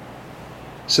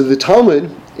the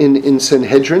Talmud in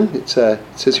Sanhedrin, it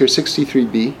says here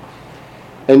 63b,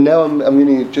 and now I'm going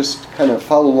to just kind of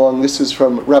follow along. This is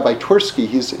from Rabbi Twersky.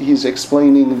 He's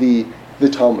explaining the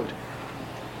Talmud.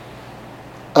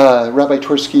 Rabbi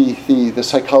Twersky, the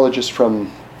psychologist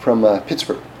from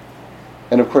Pittsburgh.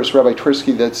 And of course, Rabbi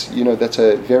Twersky, that's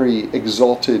a very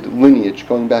exalted lineage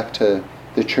going back to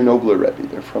the Chernobyl Rebbe.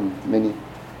 They're from many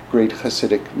great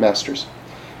Hasidic masters.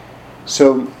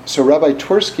 So Rabbi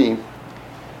Twersky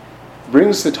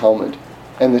brings the Talmud,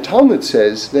 and the Talmud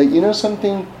says that,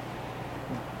 something,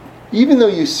 even though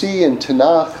you see in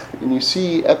Tanakh, and you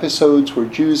see episodes where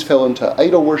Jews fell into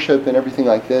idol worship and everything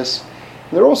like this,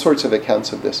 and there are all sorts of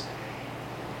accounts of this,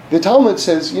 the Talmud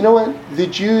says, you know what? The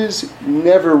Jews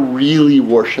never really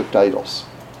worshipped idols.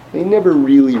 They never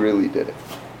really, really did it.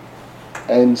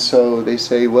 And so they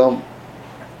say, well,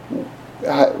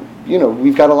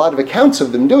 we've got a lot of accounts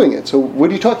of them doing it. So what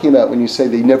are you talking about when you say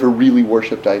they never really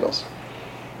worshipped idols?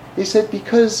 He said,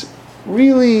 because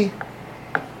really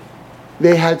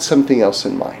they had something else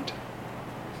in mind.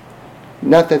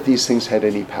 Not that these things had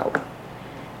any power.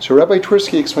 So Rabbi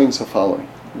Twersky explains the following.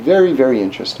 Very, very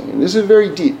interesting. And this is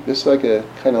very deep. This is like a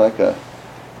kind of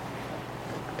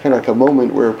like a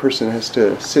moment where a person has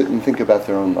to sit and think about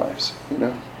their own lives,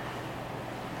 It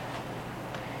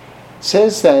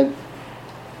says that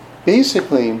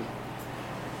basically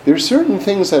there are certain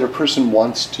things that a person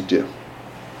wants to do.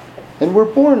 And we're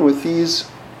born with these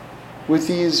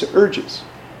urges.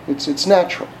 It's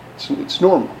natural. It's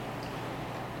normal.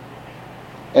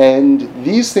 And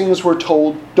these things we're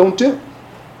told don't do.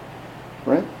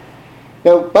 Right?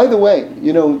 Now, by the way,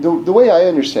 the way I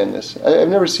understand this, I've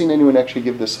never seen anyone actually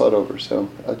give this thought over, so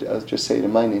I'll just say it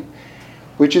in my name.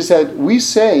 which is that we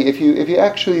say, if you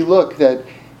actually look, that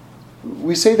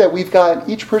we say that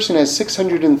each person has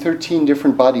 613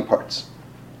 different body parts,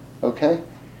 okay?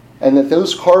 And that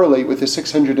those correlate with the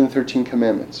 613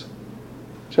 commandments.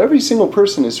 So every single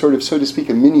person is sort of, so to speak,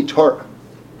 a mini Torah,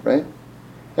 right?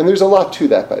 And there's a lot to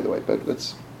that, by the way, but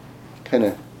let's kind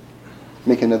of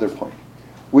make another point.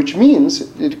 Which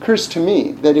means, it occurs to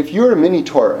me, that if you're a mini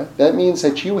Torah, that means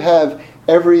that you have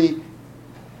every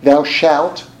thou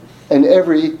shalt and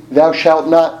every thou shalt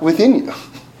not within you.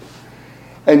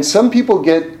 And some people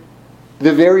get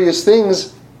the various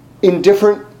things in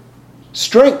different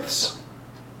strengths.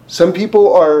 Some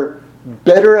people are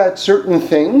better at certain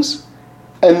things,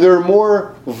 and they're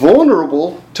more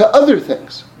vulnerable to other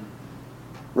things.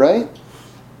 Right?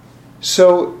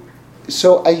 So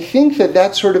I think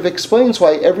that sort of explains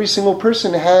why every single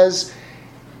person has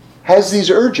these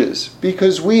urges,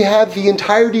 because we have the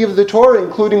entirety of the Torah,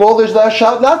 including all the thou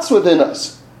shalt nots within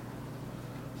us.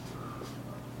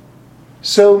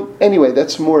 So anyway,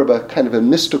 that's more of a kind of a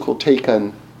mystical take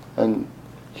on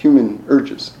human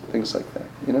urges, things like that,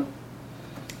 you know?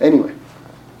 Anyway.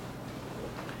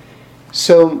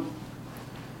 So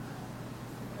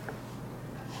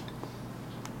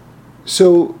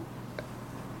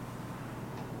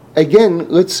again,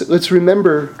 let's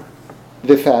remember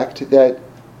the fact that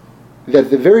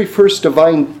the very first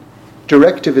divine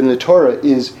directive in the Torah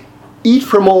is eat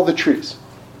from all the trees.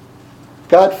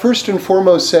 God first and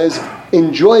foremost says,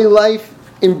 enjoy life,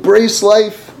 embrace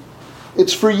life.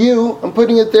 It's for you. I'm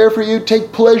putting it there for you.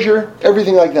 Take pleasure,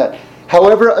 everything like that.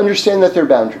 However, understand that there are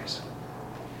boundaries.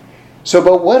 So,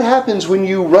 but what happens when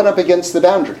you run up against the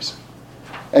boundaries?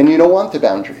 And you don't want the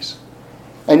boundaries.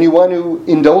 And you want to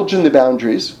indulge in the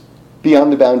boundaries,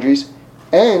 beyond the boundaries,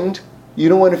 and you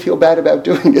don't want to feel bad about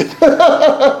doing it.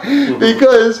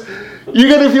 Because you're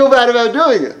going to feel bad about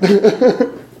doing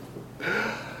it.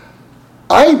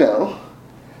 I know.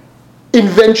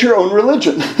 Invent your own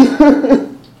religion.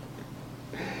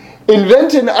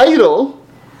 Invent an idol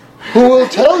who will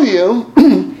tell you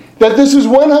that this is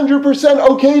 100%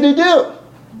 okay to do.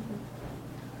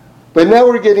 But now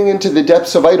we're getting into the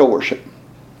depths of idol worship.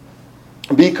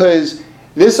 Because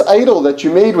this idol that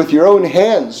you made with your own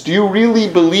hands, do you really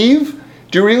believe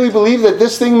that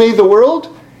this thing made the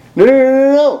world?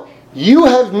 No. You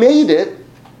have made it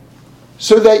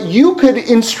so that you could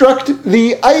instruct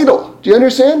the idol. Do you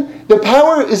understand? The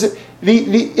power is,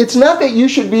 it's not that you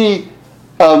should be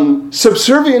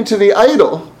subservient to the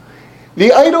idol.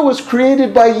 The idol was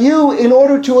created by you in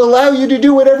order to allow you to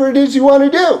do whatever it is you want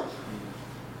to do.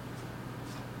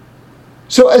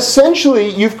 So essentially,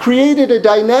 you've created a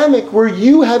dynamic where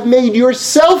you have made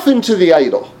yourself into the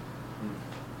idol.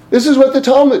 This is what the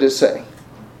Talmud is saying.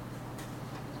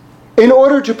 In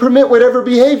order to permit whatever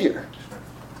behavior.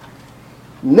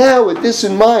 Now, with this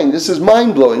in mind, this is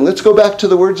mind-blowing. Let's go back to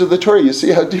the words of the Torah. You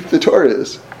see how deep the Torah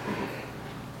is.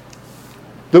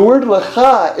 The word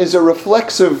lecha is a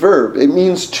reflexive verb. It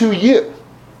means to you.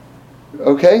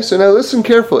 Okay? So now listen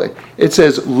carefully. It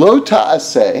says, lo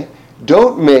ta'aseh,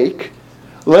 don't make,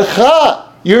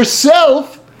 lecha,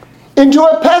 yourself, into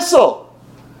a pestle.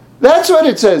 That's what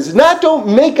it says. Not don't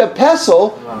make a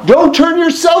pestle. Don't turn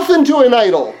yourself into an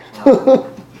idol.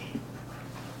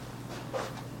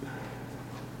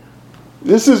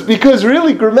 This is because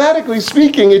really, grammatically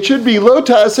speaking, it should be lo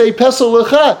ta'aseh pesel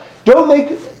lecha.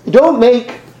 Don't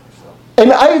make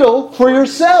an idol for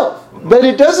yourself. But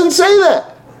it doesn't say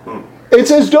that. It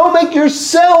says don't make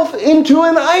yourself into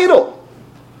an idol.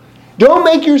 Don't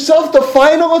make yourself the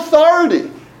final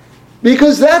authority.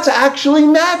 Because that's actually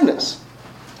madness.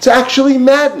 It's actually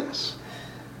madness.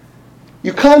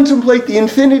 You contemplate the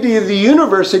infinity of the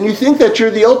universe and you think that you're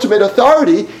the ultimate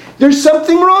authority. There's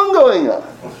something wrong going on.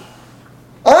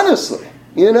 Honestly,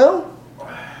 you know?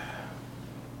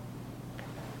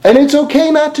 And it's okay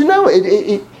not to know.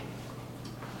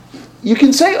 You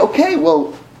can say, okay,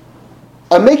 well,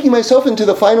 I'm making myself into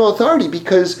the final authority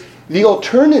because the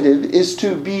alternative is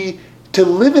to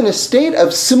live in a state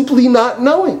of simply not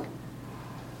knowing.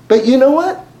 But you know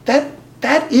what?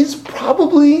 That is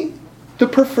probably the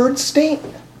preferred state.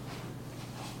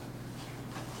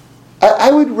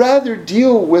 I would rather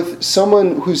deal with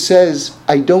someone who says,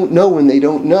 I don't know when they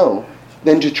don't know,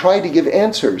 than to try to give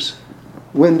answers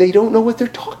when they don't know what they're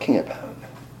talking about.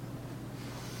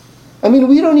 I mean,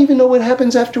 we don't even know what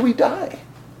happens after we die.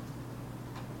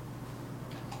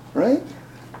 Right?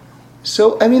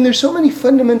 So, I mean, there's so many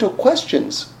fundamental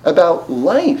questions about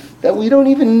life that we don't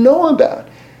even know about.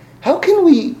 How can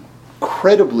we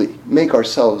credibly make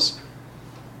ourselves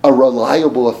a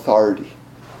reliable authority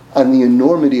on the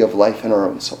enormity of life in our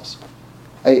own souls?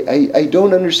 I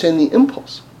don't understand the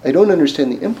impulse. I don't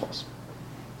understand the impulse.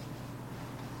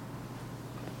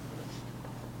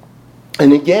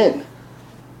 And again,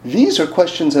 these are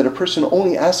questions that a person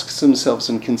only asks themselves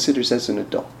and considers as an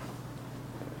adult.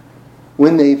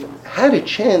 When they've had a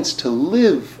chance to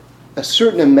live a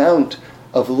certain amount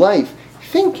of life,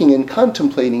 thinking and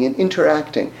contemplating and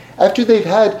interacting, after they've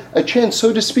had a chance,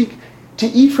 so to speak, to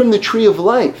eat from the tree of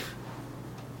life,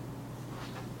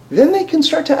 then they can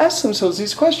start to ask themselves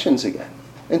these questions again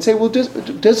and say, well,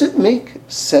 does it make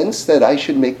sense that I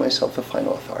should make myself the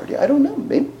final authority? I don't know.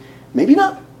 Maybe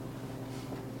not.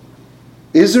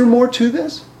 Is there more to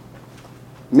this?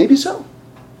 Maybe so.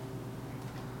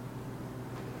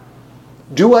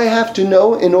 Do I have to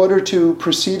know in order to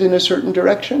proceed in a certain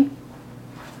direction?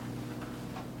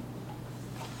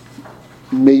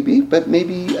 Maybe, but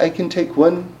maybe I can take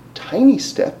one tiny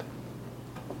step.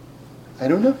 I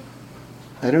don't know.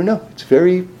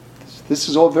 This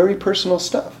is all very personal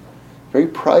stuff, very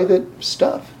private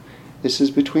stuff. This is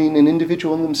between an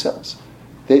individual and themselves.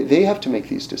 They have to make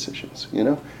these decisions,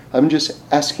 I'm just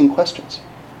asking questions.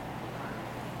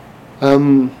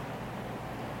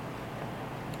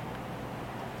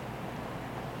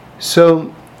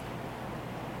 So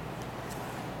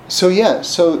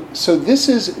this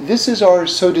is our,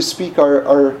 so to speak,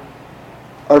 our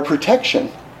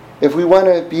protection. If we want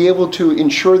to be able to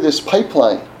ensure this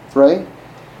pipeline, right,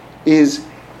 is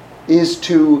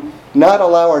to not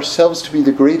allow ourselves to be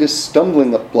the greatest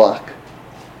stumbling block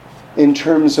in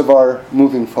terms of our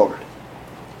moving forward,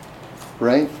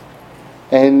 right?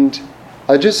 And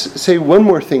I'll just say one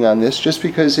more thing on this, just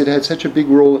because it had such a big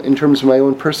role in terms of my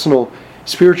own personal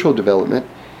spiritual development,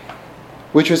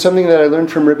 which was something that I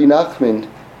learned from Rabbi Nachman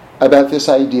about this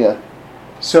idea.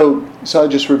 So I'll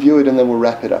just review it and then we'll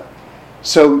wrap it up.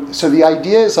 So the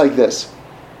idea is like this.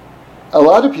 A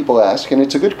lot of people ask, and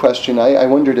it's a good question, I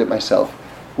wondered it myself,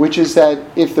 which is that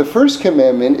if the first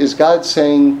commandment is God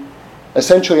saying,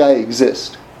 essentially, I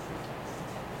exist,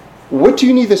 what do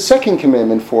you need the second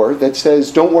commandment for that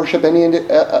says don't worship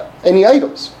any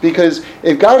idols? Because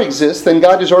if God exists, then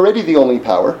God is already the only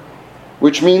power,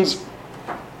 which means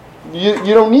you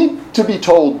don't need to be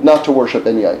told not to worship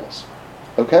any idols.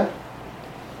 Okay?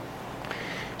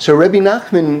 So Rabbi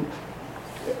Nachman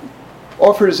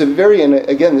offers a very, and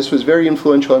again, this was very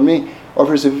influential on me,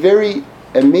 offers a very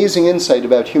amazing insight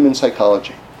about human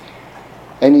psychology.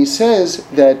 And he says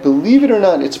that, believe it or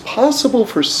not, it's possible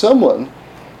for someone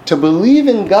to believe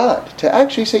in God, to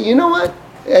actually say, you know what,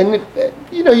 and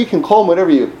you can call him whatever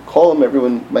you call him,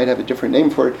 everyone might have a different name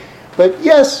for it, but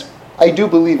yes, I do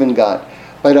believe in God,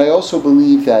 but I also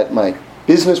believe that my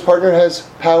business partner has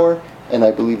power, and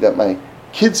I believe that my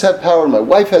kids have power, my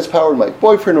wife has power, my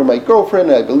boyfriend or my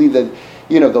girlfriend, and I believe that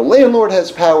the landlord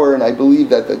has power, and I believe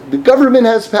that the government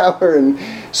has power. And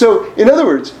so, in other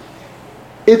words,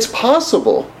 it's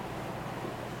possible,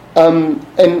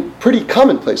 and pretty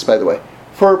commonplace, by the way,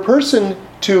 for a person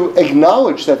to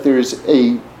acknowledge that there is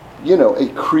a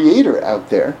creator out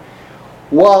there,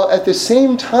 while at the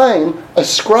same time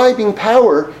ascribing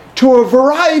power to a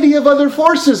variety of other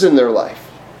forces in their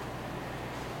life.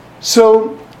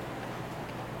 So,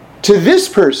 to this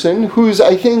person, who's,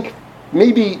 I think,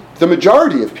 maybe the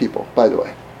majority of people, by the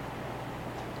way,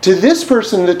 to this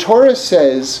person, the Torah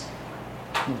says,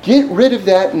 get rid of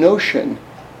that notion.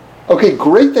 Okay,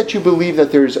 great that you believe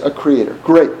that there's a creator.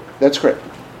 Great, that's great.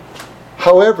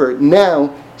 However,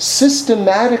 now,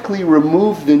 systematically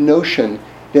remove the notion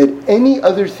that any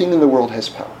other thing in the world has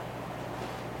power.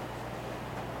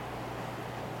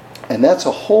 And that's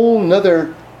a whole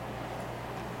nother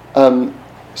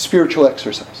spiritual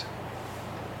exercise.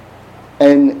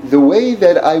 And the way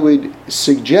that I would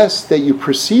suggest that you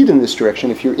proceed in this direction,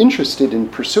 if you're interested in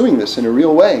pursuing this in a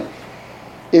real way,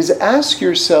 is ask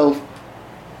yourself,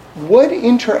 what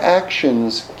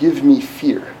interactions give me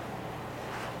fear?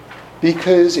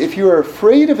 Because if you're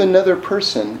afraid of another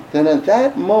person, then at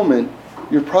that moment,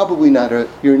 you're probably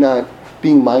you're not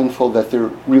being mindful that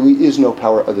there really is no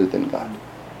power other than God.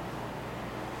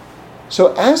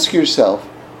 So ask yourself,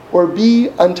 or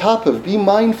be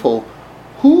mindful,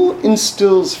 who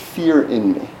instills fear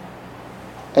in me?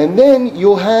 And then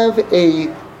you'll have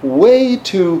a way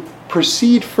to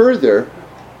proceed further.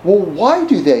 Well, why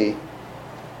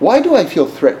do I feel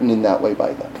threatened in that way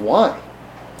by them? Why?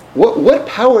 What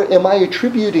power am I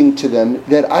attributing to them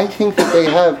that I think that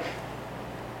they have?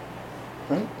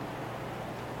 Right?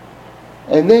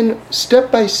 And then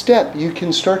step by step, you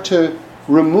can start to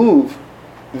remove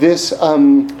this,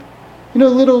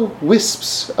 little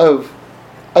wisps of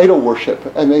idol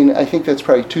worship. I mean, I think that's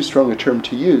probably too strong a term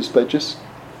to use, but just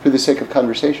for the sake of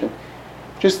conversation.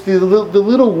 just the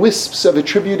little wisps of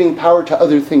attributing power to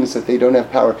other things that they don't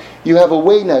have power. You have a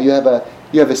way now, you have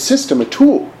a system, a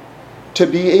tool, to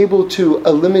be able to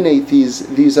eliminate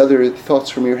these other thoughts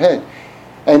from your head.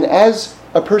 And as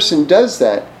a person does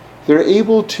that, they're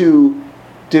able to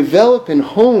develop and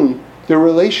hone their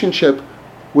relationship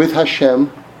with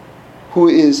Hashem, who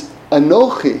is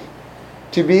Anochi,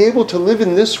 to be able to live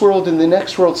in this world and the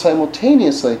next world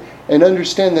simultaneously and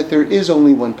understand that there is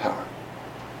only one power.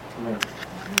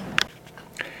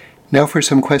 Now for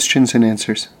some questions and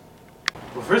answers.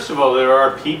 Well, first of all, there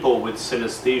are people with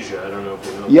synesthesia. I don't know if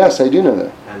you know that. Yes, I do know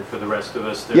that. And for the rest of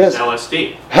us, there's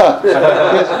LSD.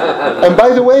 Yes. And by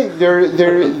the way,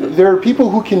 there are people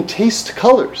who can taste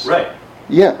colors. Right.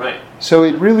 Yeah. Right. So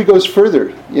it really goes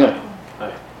further. Yeah.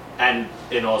 Right. And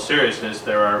in all seriousness,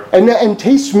 there are... And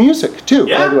taste music, too,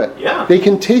 yeah, by the way. Yeah. They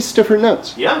can taste different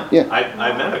notes. Yeah. Yeah.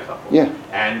 I met a couple. Yeah.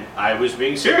 And I was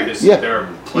being serious. Yeah. There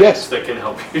are plants that can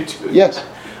help you do that. Yes.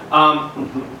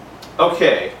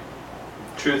 Okay.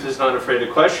 Truth is not afraid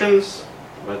of questions.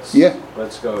 Let's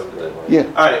go into that. Yeah.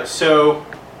 All right. So,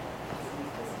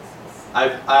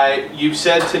 you've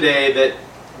said today that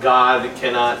God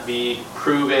cannot be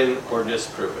proven or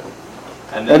disproven,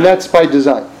 and that's by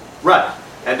design. Right.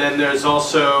 And then there's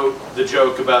also the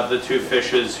joke about the two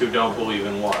fishes who don't believe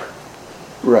in water.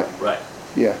 Right. Right.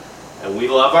 Yeah. And we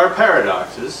love our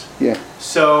paradoxes. Yeah.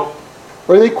 So.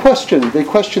 Or they question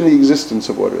the existence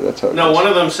of water. That's how it No, is. one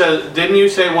of them says, didn't you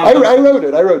say one I of them? wrote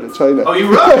it, so I know. Oh, you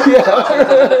wrote it? Yeah.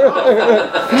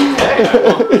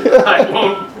 Okay, I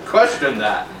won't question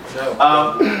that.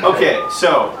 Okay,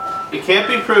 so it can't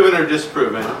be proven or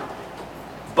disproven,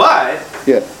 but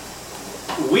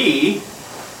we,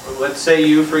 let's say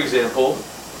you, for example,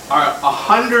 are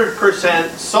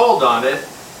 100% sold on it,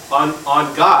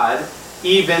 on God,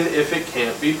 even if it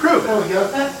can't be proven.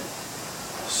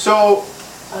 So,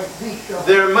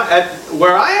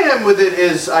 where I am with it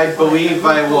is I believe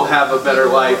I will have a better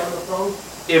life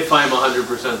if I'm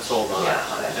 100% sold on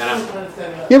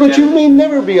it. Yeah, but you may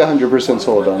never be 100%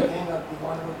 sold on it.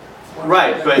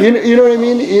 Right, but you know what I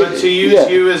mean? But to use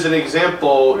you as an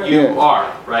example, you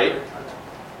are, right?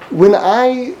 When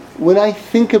I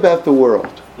think about the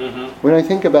world,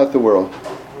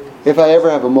 if I ever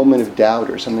have a moment of doubt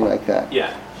or something like that,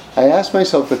 I ask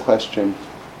myself the question,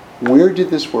 where did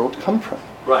this world come from?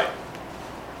 Right.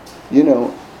 You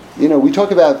know, we talk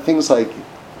about things like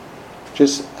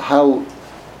just how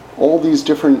all these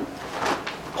different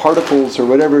particles or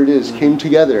whatever it is came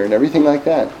together and everything like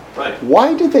that. Right.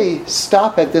 Why did they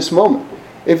stop at this moment?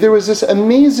 If there was this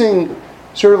amazing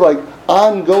sort of like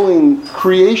ongoing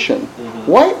creation,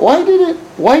 why didn't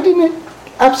it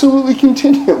absolutely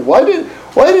continue? Why did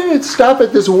it stop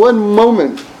at this one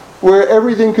moment where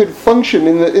everything could function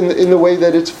in the way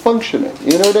that it's functioning?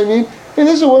 You know what I mean? And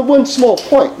this is one small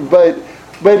point, but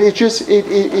it just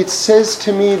it says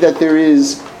to me that there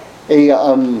is a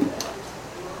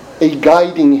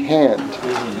guiding hand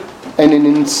and an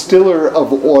instiller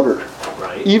of order.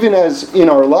 Right. Even as in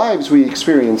our lives we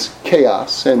experience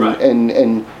chaos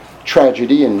and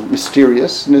tragedy and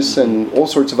mysteriousness and all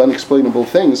sorts of unexplainable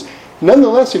things.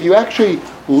 Nonetheless, if you actually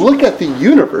look at the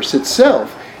universe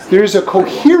itself, there's a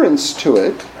coherence to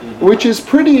it, which is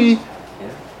pretty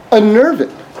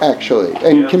unnerving, actually,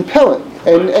 and compelling,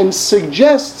 and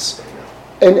suggests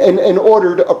an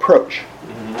ordered approach.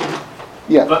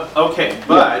 Yeah.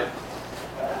 But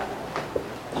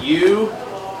you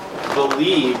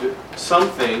believe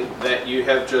something that you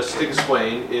have just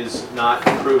explained is not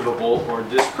provable or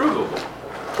disprovable.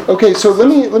 Okay, so let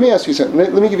me ask you something.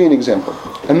 Let me give you an example.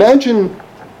 Imagine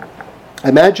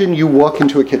you walk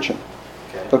into a kitchen.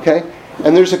 Okay?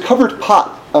 And there's a covered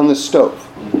pot on the stove.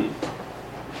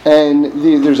 And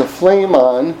there's a flame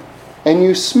on, and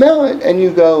you smell it, and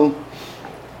you go,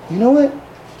 you know what?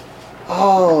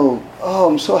 Oh,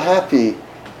 I'm so happy.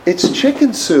 It's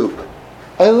chicken soup.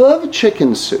 I love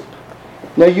chicken soup.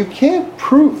 Now, you can't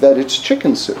prove that it's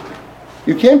chicken soup.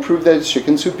 You can't prove that it's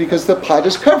chicken soup because the pot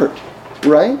is covered,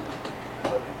 right?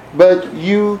 But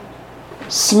you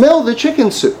smell the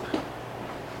chicken soup.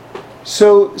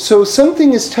 So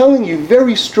something is telling you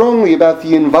very strongly about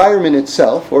the environment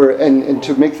itself, and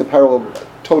to make the parallel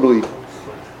totally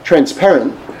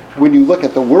transparent, when you look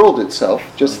at the world itself,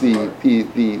 just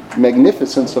the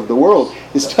magnificence of the world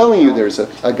is telling you there's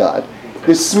a God.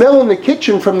 The smell in the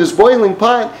kitchen from this boiling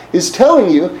pot is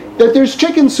telling you that there's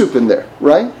chicken soup in there,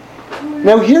 right?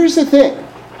 Now here's the thing.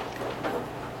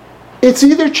 It's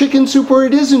either chicken soup or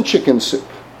it isn't chicken soup.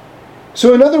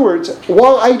 So in other words,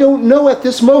 while I don't know at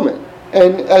this moment,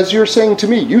 and as you're saying to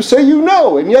me, you say you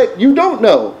know, and yet you don't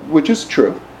know, which is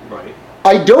true. Right.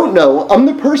 I don't know. I'm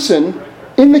the person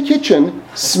in the kitchen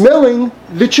smelling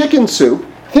the chicken soup,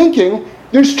 thinking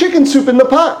there's chicken soup in the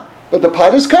pot, but the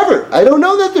pot is covered. I don't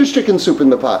know that there's chicken soup in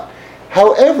the pot.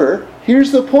 However,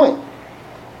 here's the point.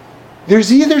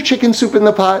 There's either chicken soup in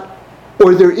the pot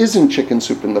or there isn't chicken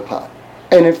soup in the pot.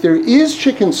 And if there is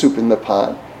chicken soup in the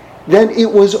pot, then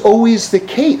it was always the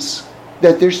case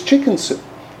that there's chicken soup.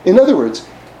 In other words,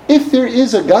 if there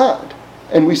is a God,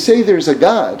 and we say there's a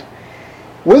God,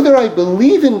 whether I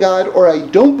believe in God or I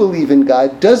don't believe in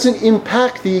God doesn't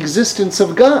impact the existence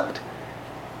of God.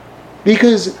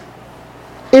 Because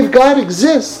if God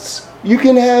exists, you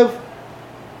can have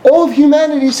all of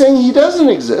humanity saying he doesn't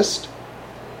exist,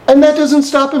 and that doesn't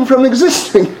stop him from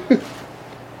existing.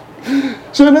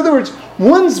 So in other words,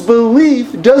 one's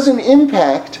belief doesn't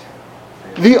impact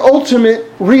the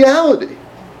ultimate reality,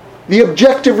 the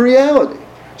objective reality.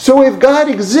 So if God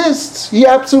exists, he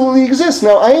absolutely exists.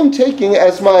 Now I am taking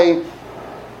as my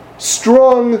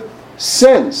strong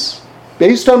sense,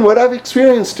 based on what I've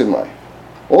experienced in life,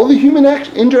 all the human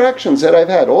interactions that I've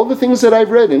had, all the things that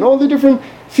I've read, and all the different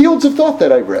fields of thought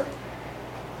that I've read,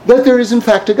 that there is in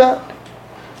fact a God,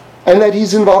 and that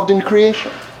he's involved in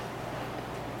creation.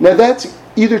 Now that's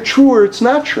either true or it's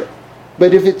not true.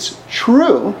 But if it's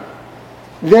true,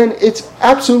 then it's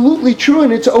absolutely true,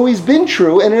 and it's always been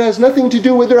true, and it has nothing to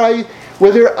do whether I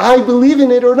believe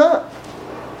in it or not.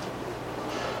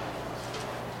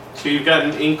 So you've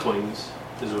gotten inklings,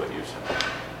 is what you said.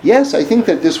 Yes, I think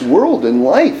that this world and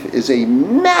life is a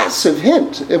massive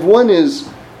hint if one is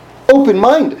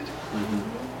open-minded. Mm-hmm.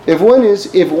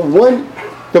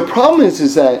 The problem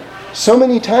is that so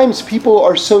many times people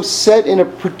are so set in a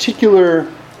particular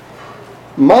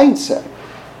mindset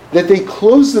that they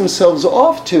close themselves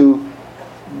off to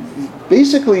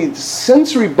basically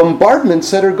sensory bombardments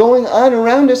that are going on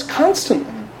around us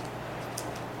constantly.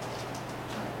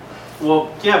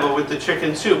 Well, yeah, but with the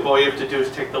chicken soup, all you have to do is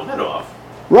take the lid off.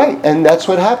 Right, and that's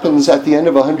what happens at the end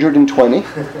of 120.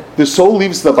 The soul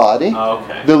leaves the body.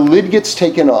 Okay. The lid gets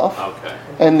taken off. Okay.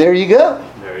 And there you go.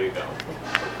 There you go.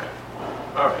 Okay.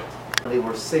 All right. They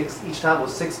were 6. Each tab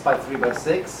was 6 by 3 by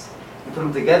 6. You put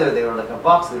them together, they were like a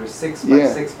box. They were 6 by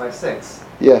 6 by 6.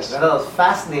 Yes. And I thought that was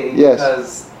fascinating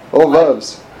because all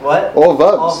vowels. What? All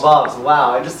vowels. All vowels.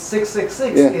 Wow. And just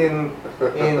 666 in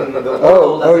the world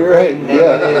oh, that's a you're very right.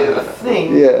 negative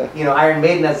thing. Yeah. You know, Iron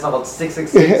Maiden has something about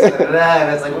 666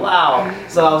 and it's like wow.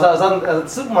 So I was at the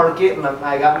supermarket and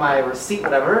I got my receipt,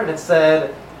 whatever, and it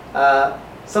said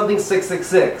something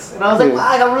 666, and I was like, wow,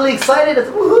 I got really excited. It's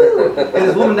woohoo! And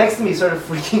this woman next to me started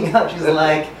freaking out. She's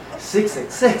like,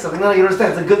 666. I'm like, no, you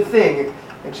understand, it's a good thing.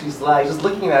 And she's like, just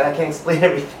looking at it, I can't explain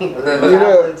everything.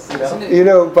 You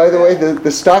know, by the way,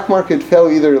 the stock market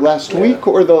fell either last week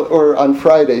or on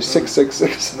Friday,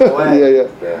 666. No way.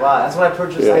 Yeah. Wow, that's when I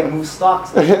purchased. I moved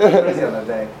stocks. I was crazy on that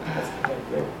day.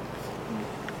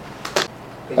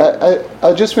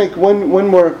 I'll just make one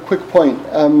more quick point,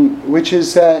 which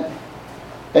is that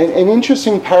an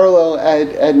interesting parallel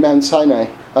at Mount Sinai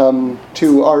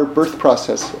to our birth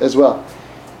process as well.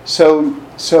 So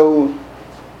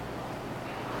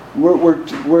we're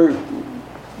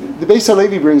the Beis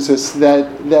HaLevi brings us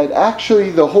that actually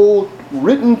the whole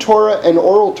written Torah and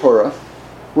oral Torah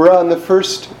were on the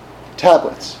first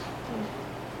tablets,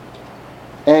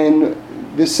 and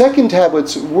the second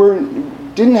tablets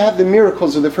didn't have the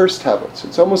miracles of the first tablets.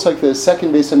 It's almost like the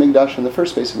second Beis HaMikdash and the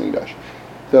first Beis HaMikdash,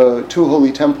 the two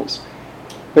holy temples.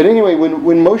 But anyway,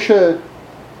 when Moshe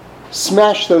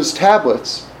smashed those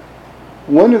tablets,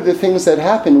 one of the things that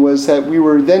happened was that we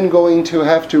were then going to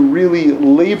have to really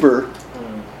labor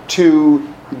to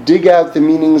dig out the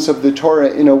meanings of the Torah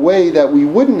in a way that we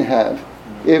wouldn't have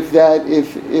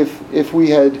if we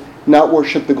had not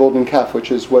worshipped the golden calf,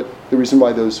 which is the reason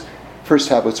why those first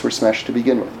tablets were smashed to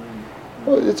begin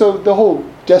with. So the whole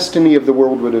destiny of the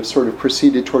world would have sort of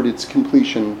proceeded toward its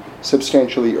completion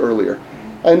substantially earlier.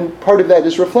 And part of that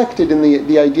is reflected in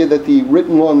the idea that the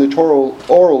written law and the Torah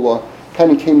oral law kind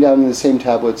of came down in the same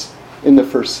tablets in the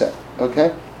first set.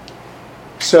 Okay?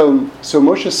 So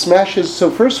Moshe smashes, so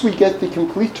first we get the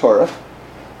complete Torah,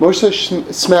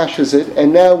 Moshe smashes it,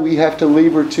 and now we have to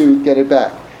labor to get it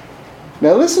back.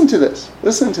 Now listen to this.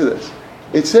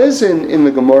 It says in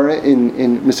the Gemara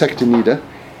in Masechet Nida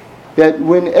that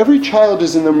when every child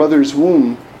is in their mother's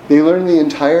womb, they learn the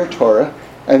entire Torah,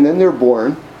 and then they're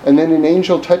born, and then an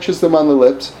angel touches them on the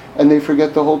lips, and they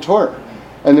forget the whole Torah.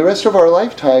 And the rest of our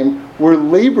lifetime, we're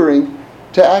laboring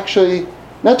to actually,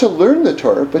 not to learn the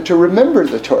Torah, but to remember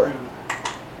the Torah.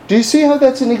 Do you see how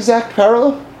that's an exact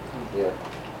parallel? Yeah.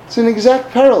 It's an exact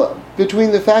parallel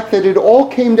between the fact that it all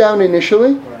came down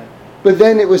initially, but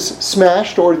then it was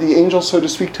smashed, or the angel, so to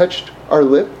speak, touched our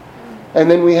lip, and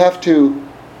then we have to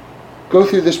go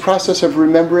through this process of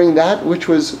remembering that which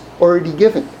was already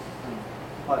given.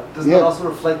 Does that also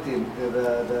reflect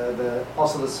the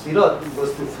also the Sfirot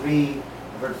goes through 3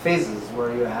 different phases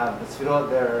where you have the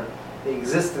Sfirot, they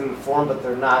exist in form but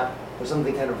they're not, there's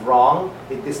something kind of wrong,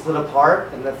 they split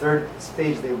apart, and the 3rd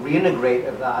stage they reintegrate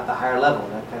at the higher level,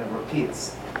 and that kind of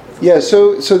repeats. Yeah,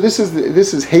 so this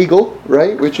is Hegel,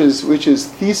 right? Which is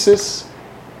thesis,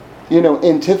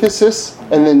 antithesis,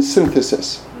 and then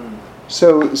synthesis.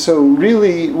 So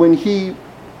really, when he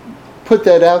put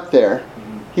that out there,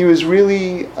 he was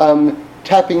really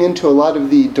tapping into a lot of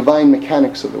the divine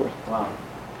mechanics of the world. Wow.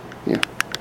 Yeah.